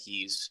that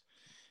he's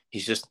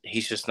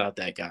just not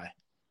that guy.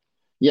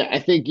 Yeah, I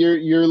think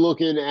you're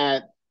looking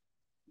at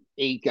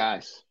 8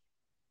 guys,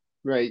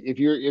 right? If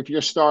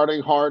you're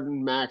starting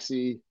Harden,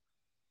 Maxey,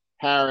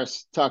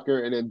 Harris,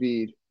 Tucker, and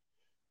Embiid,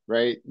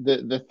 right?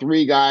 The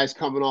 3 guys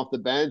coming off the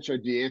bench are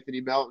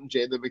DeAnthony Melton,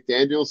 Jalen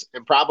McDaniels,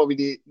 and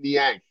probably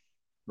Niang,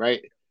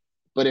 right?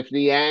 But if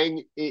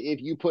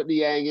you put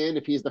Niang in,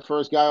 if he's the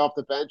first guy off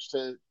the bench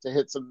to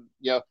hit some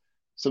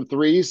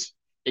threes,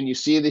 and you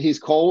see that he's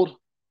cold,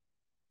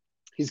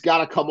 he's got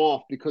to come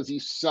off, because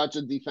he's such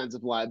a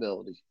defensive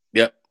liability.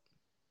 Yep.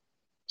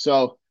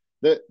 So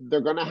they're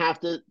gonna have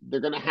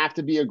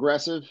to be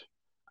aggressive.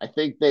 I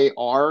think they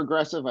are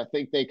aggressive. I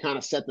think they kind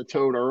of set the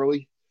tone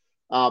early.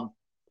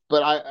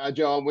 But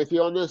Joe, I'm with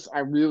you on this. I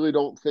really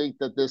don't think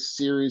that this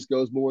series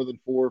goes more than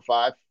 4 or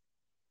 5.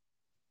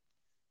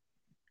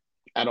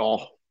 At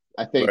all,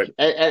 I think, right.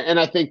 And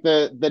I think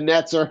the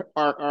Nets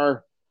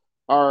are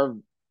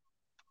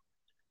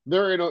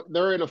they're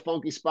in a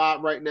funky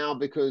spot right now,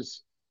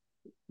 because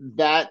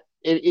that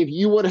if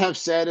you would have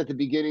said at the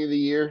beginning of the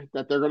year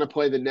that they're going to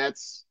play the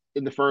Nets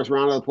in the first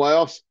round of the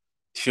playoffs,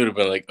 should have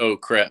been like, oh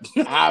crap.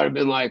 I would have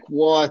been like,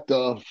 what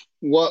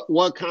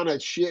kind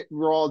of shit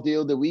raw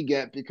deal did we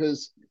get?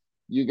 Because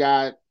you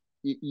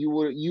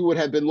would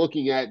have been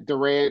looking at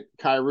Durant,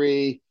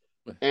 Kyrie,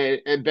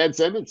 and Ben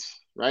Simmons.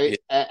 Right,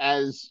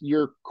 as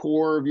your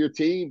core of your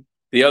team,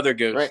 the other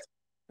ghost,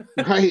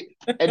 right,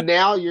 and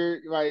now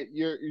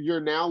you're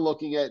now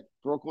looking at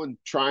Brooklyn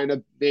trying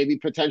to maybe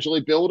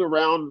potentially build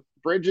around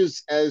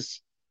Bridges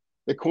as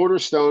the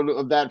cornerstone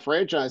of that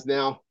franchise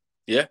now.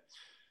 Yeah,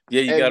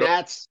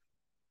 that's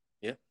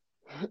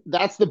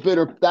the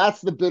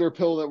bitter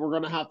pill that we're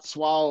gonna have to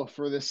swallow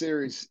for this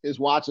series, is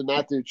watching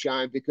that dude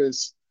shine,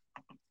 because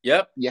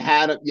you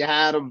had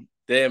him.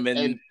 Damn,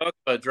 and talk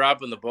about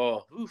dropping the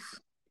ball. Oof.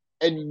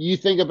 And you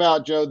think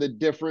about, Joe, the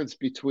difference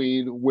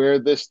between where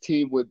this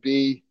team would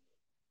be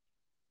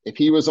if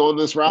he was on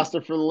this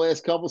roster for the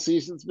last couple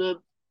seasons, man,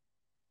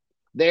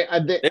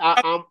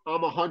 I'm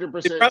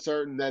 100%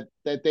 certain that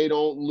they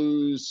don't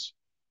lose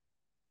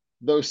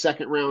those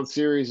second round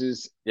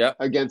series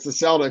against the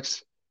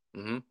Celtics,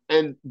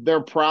 and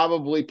they're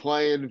probably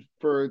playing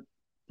for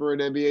an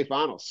NBA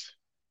Finals.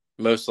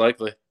 Most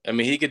likely. I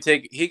mean, he could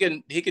take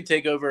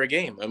over a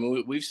game. I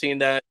mean, we've seen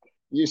that.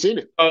 You've seen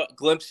it.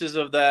 Glimpses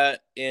of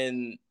that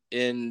in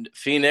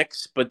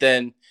Phoenix, but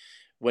then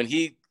when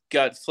he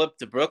got flipped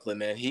to Brooklyn,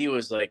 man, he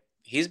was like,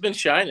 he's been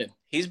shining.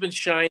 He's been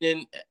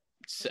shining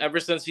ever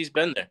since he's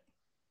been there.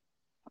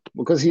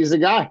 Because he's the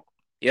guy.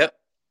 Yep.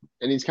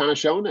 And he's kind of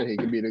shown that he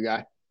can be the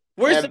guy.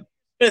 Where's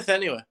Smith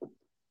anyway?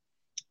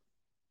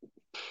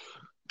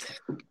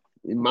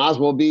 He might as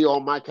well be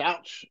on my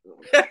couch.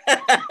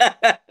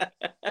 I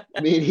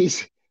mean,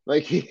 he's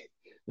like he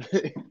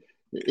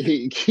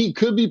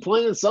could be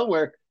playing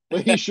somewhere,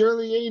 but he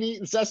surely ain't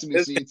eating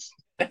sesame seeds.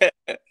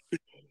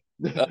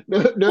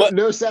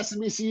 No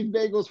sesame seed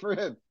bagels for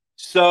him.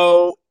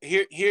 So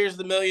here's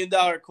the $1 million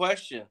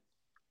question.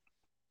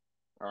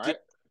 All right.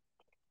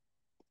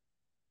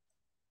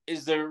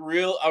 Is there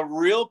a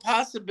real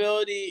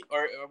possibility,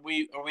 or are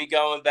we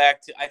going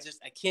back to? I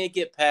can't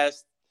get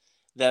past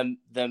them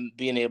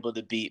being able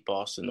to beat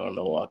Boston or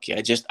Milwaukee.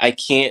 I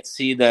can't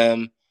see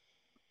them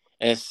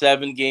in a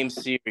 7-game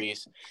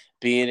series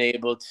being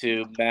able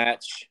to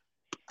match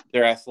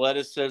their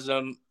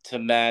athleticism, to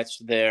match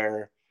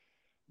their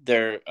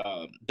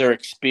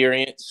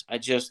experience. I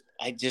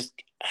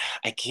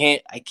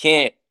can't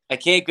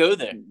go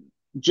there.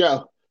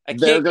 Joe,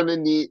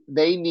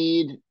 they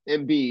need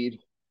Embiid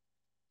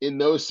in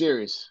those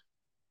series,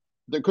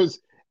 because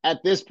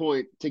at this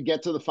point, to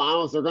get to the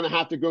finals, they're going to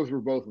have to go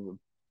through both of them.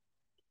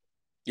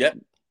 Yep.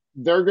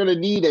 They're going to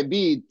need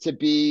Embiid to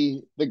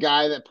be the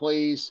guy that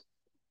plays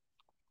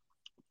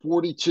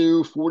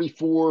 42,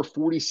 44,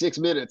 46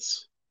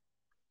 minutes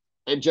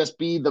and just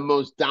be the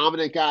most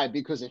dominant guy,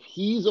 because if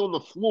he's on the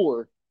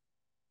floor,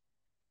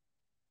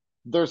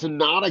 there's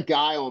not a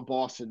guy on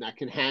Boston that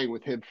can hang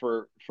with him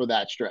for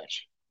that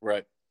stretch.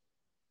 Right.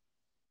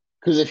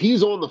 Because if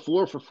he's on the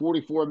floor for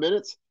 44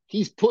 minutes,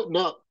 he's putting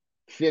up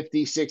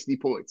 50, 60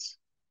 points.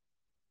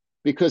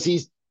 Because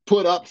he's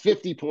put up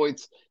 50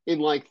 points in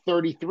like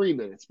 33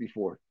 minutes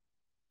before.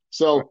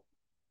 So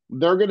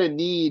they're going to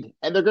need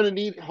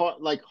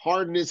like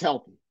Harden is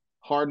healthy.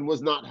 Harden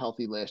was not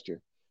healthy last year.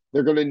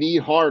 They're going to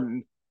need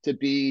Harden to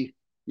be,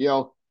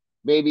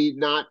 maybe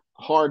not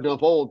Harden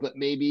of old, but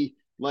maybe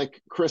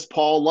like Chris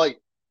Paul light.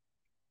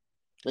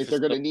 Like they're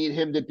going to need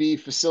him to be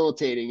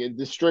facilitating and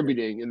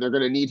distributing, and they're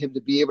going to need him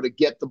to be able to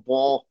get the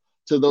ball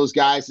to those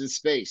guys in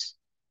space.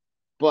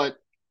 But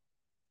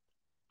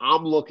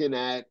I'm looking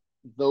at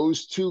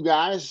those two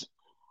guys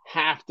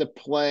have to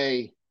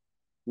play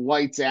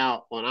lights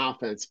out on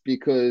offense,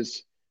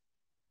 because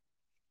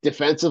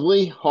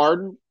defensively,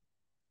 Harden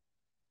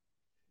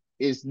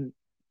is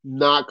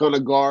not going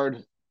to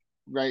guard,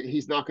 right?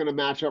 He's not going to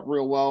match up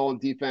real well on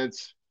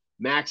defense.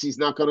 He's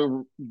not going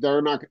to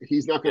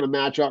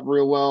match up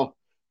real well.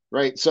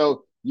 Right.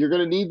 So you're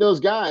going to need those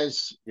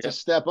guys to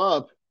step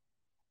up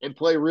and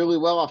play really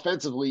well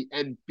offensively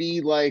and be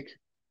like,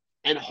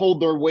 and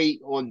hold their weight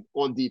on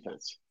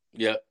defense.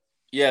 Yeah.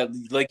 Yeah.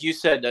 Like you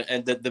said,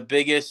 and the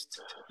biggest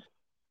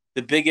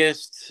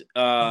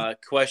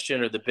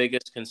question, or the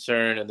biggest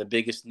concern, and the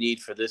biggest need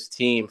for this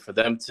team, for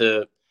them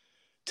to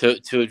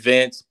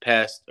advance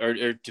past,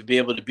 or to be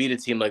able to beat a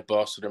team like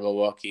Boston or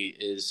Milwaukee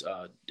is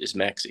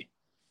Maxey.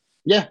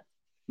 Yeah.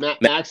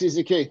 Maxey's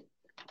the key.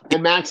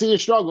 And Maxey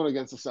is struggling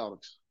against the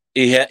Celtics.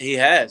 He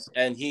has,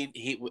 and you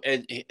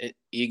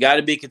got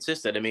to be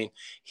consistent. I mean,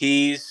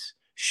 he's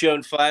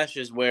shown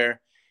flashes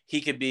where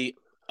he could be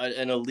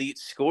an elite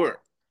scorer,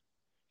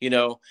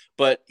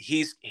 but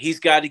he's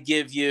got to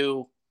give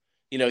you,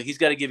 he's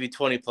got to give you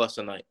 20 plus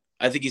a night.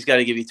 I think he's got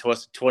to give you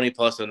 20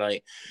 plus a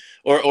night,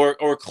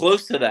 or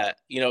close to that.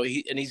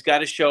 He's got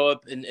to show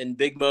up in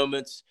big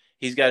moments.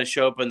 He's got to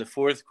show up in the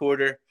fourth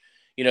quarter.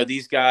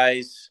 These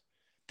guys,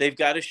 they've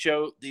got to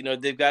show,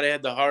 they've got to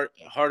have the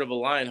heart of a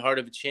lion, heart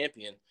of a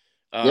champion.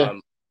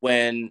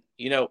 When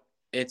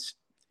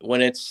when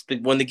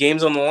the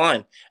game's on the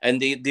line,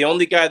 and the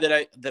only guy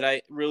that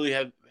I really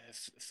have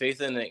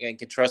faith in and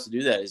can trust to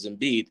do that is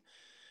Embiid.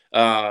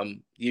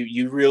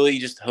 You really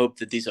just hope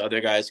that these other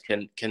guys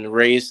can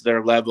raise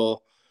their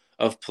level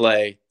of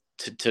play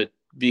to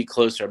be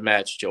closer,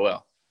 match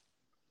Joel.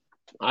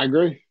 I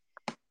agree.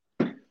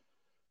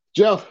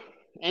 Joe,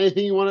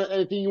 anything you want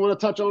to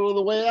touch on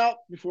the way out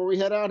before we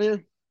head out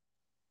here?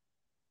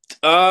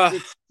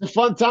 It's a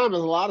fun time.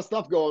 There's a lot of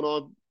stuff going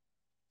on.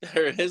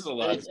 There is a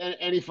lot.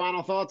 Any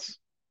final thoughts?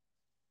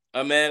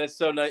 Man, it's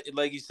so nice.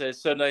 Like you said,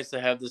 it's so nice to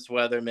have this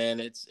weather,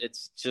 man. It's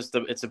just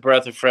it's a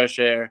breath of fresh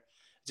air.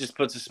 It just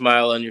puts a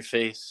smile on your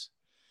face.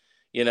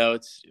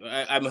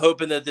 I'm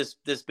hoping that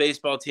this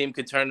baseball team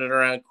could turn it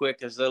around quick,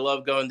 because I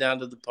love going down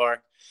to the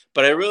park.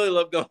 But I really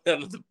love going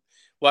down to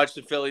watch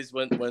the Phillies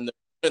when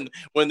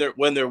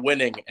they're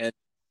winning, and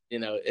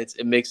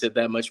it makes it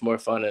that much more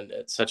fun, and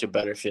it's such a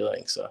better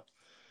feeling. So,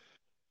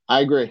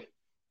 I agree.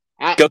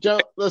 Joe,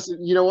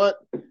 listen, you know what?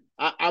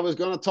 I was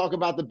going to talk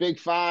about the Big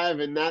Five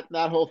and that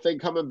whole thing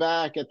coming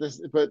back at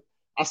this, but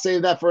I'll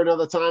save that for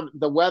another time.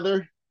 The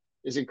weather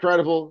is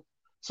incredible.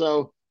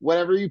 So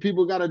whatever you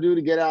people got to do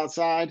to get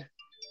outside,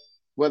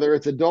 whether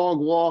it's a dog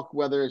walk,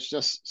 whether it's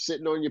just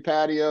sitting on your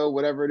patio,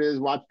 whatever it is,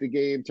 watch the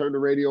game, turn the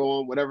radio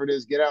on, whatever it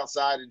is, get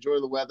outside, enjoy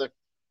the weather.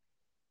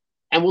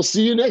 And we'll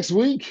see you next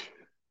week.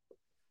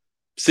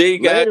 See you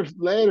guys.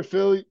 Later,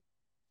 Philly.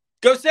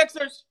 Go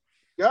Sixers.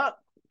 Go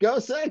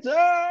Sixers!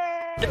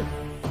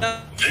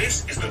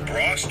 This is the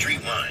Broad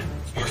Street Line,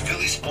 where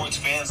Philly sports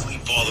fans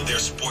leave all of their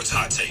sports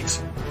hot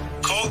takes.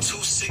 Call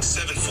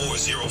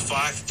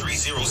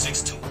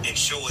 267-405-3062 and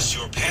show us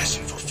your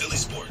passion for Philly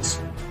sports.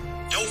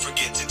 Don't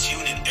forget to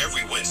tune in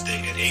every Wednesday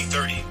at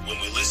 8:30 when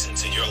we listen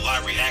to your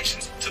live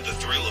reactions to the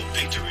thrill of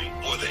victory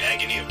or the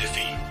agony of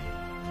defeat.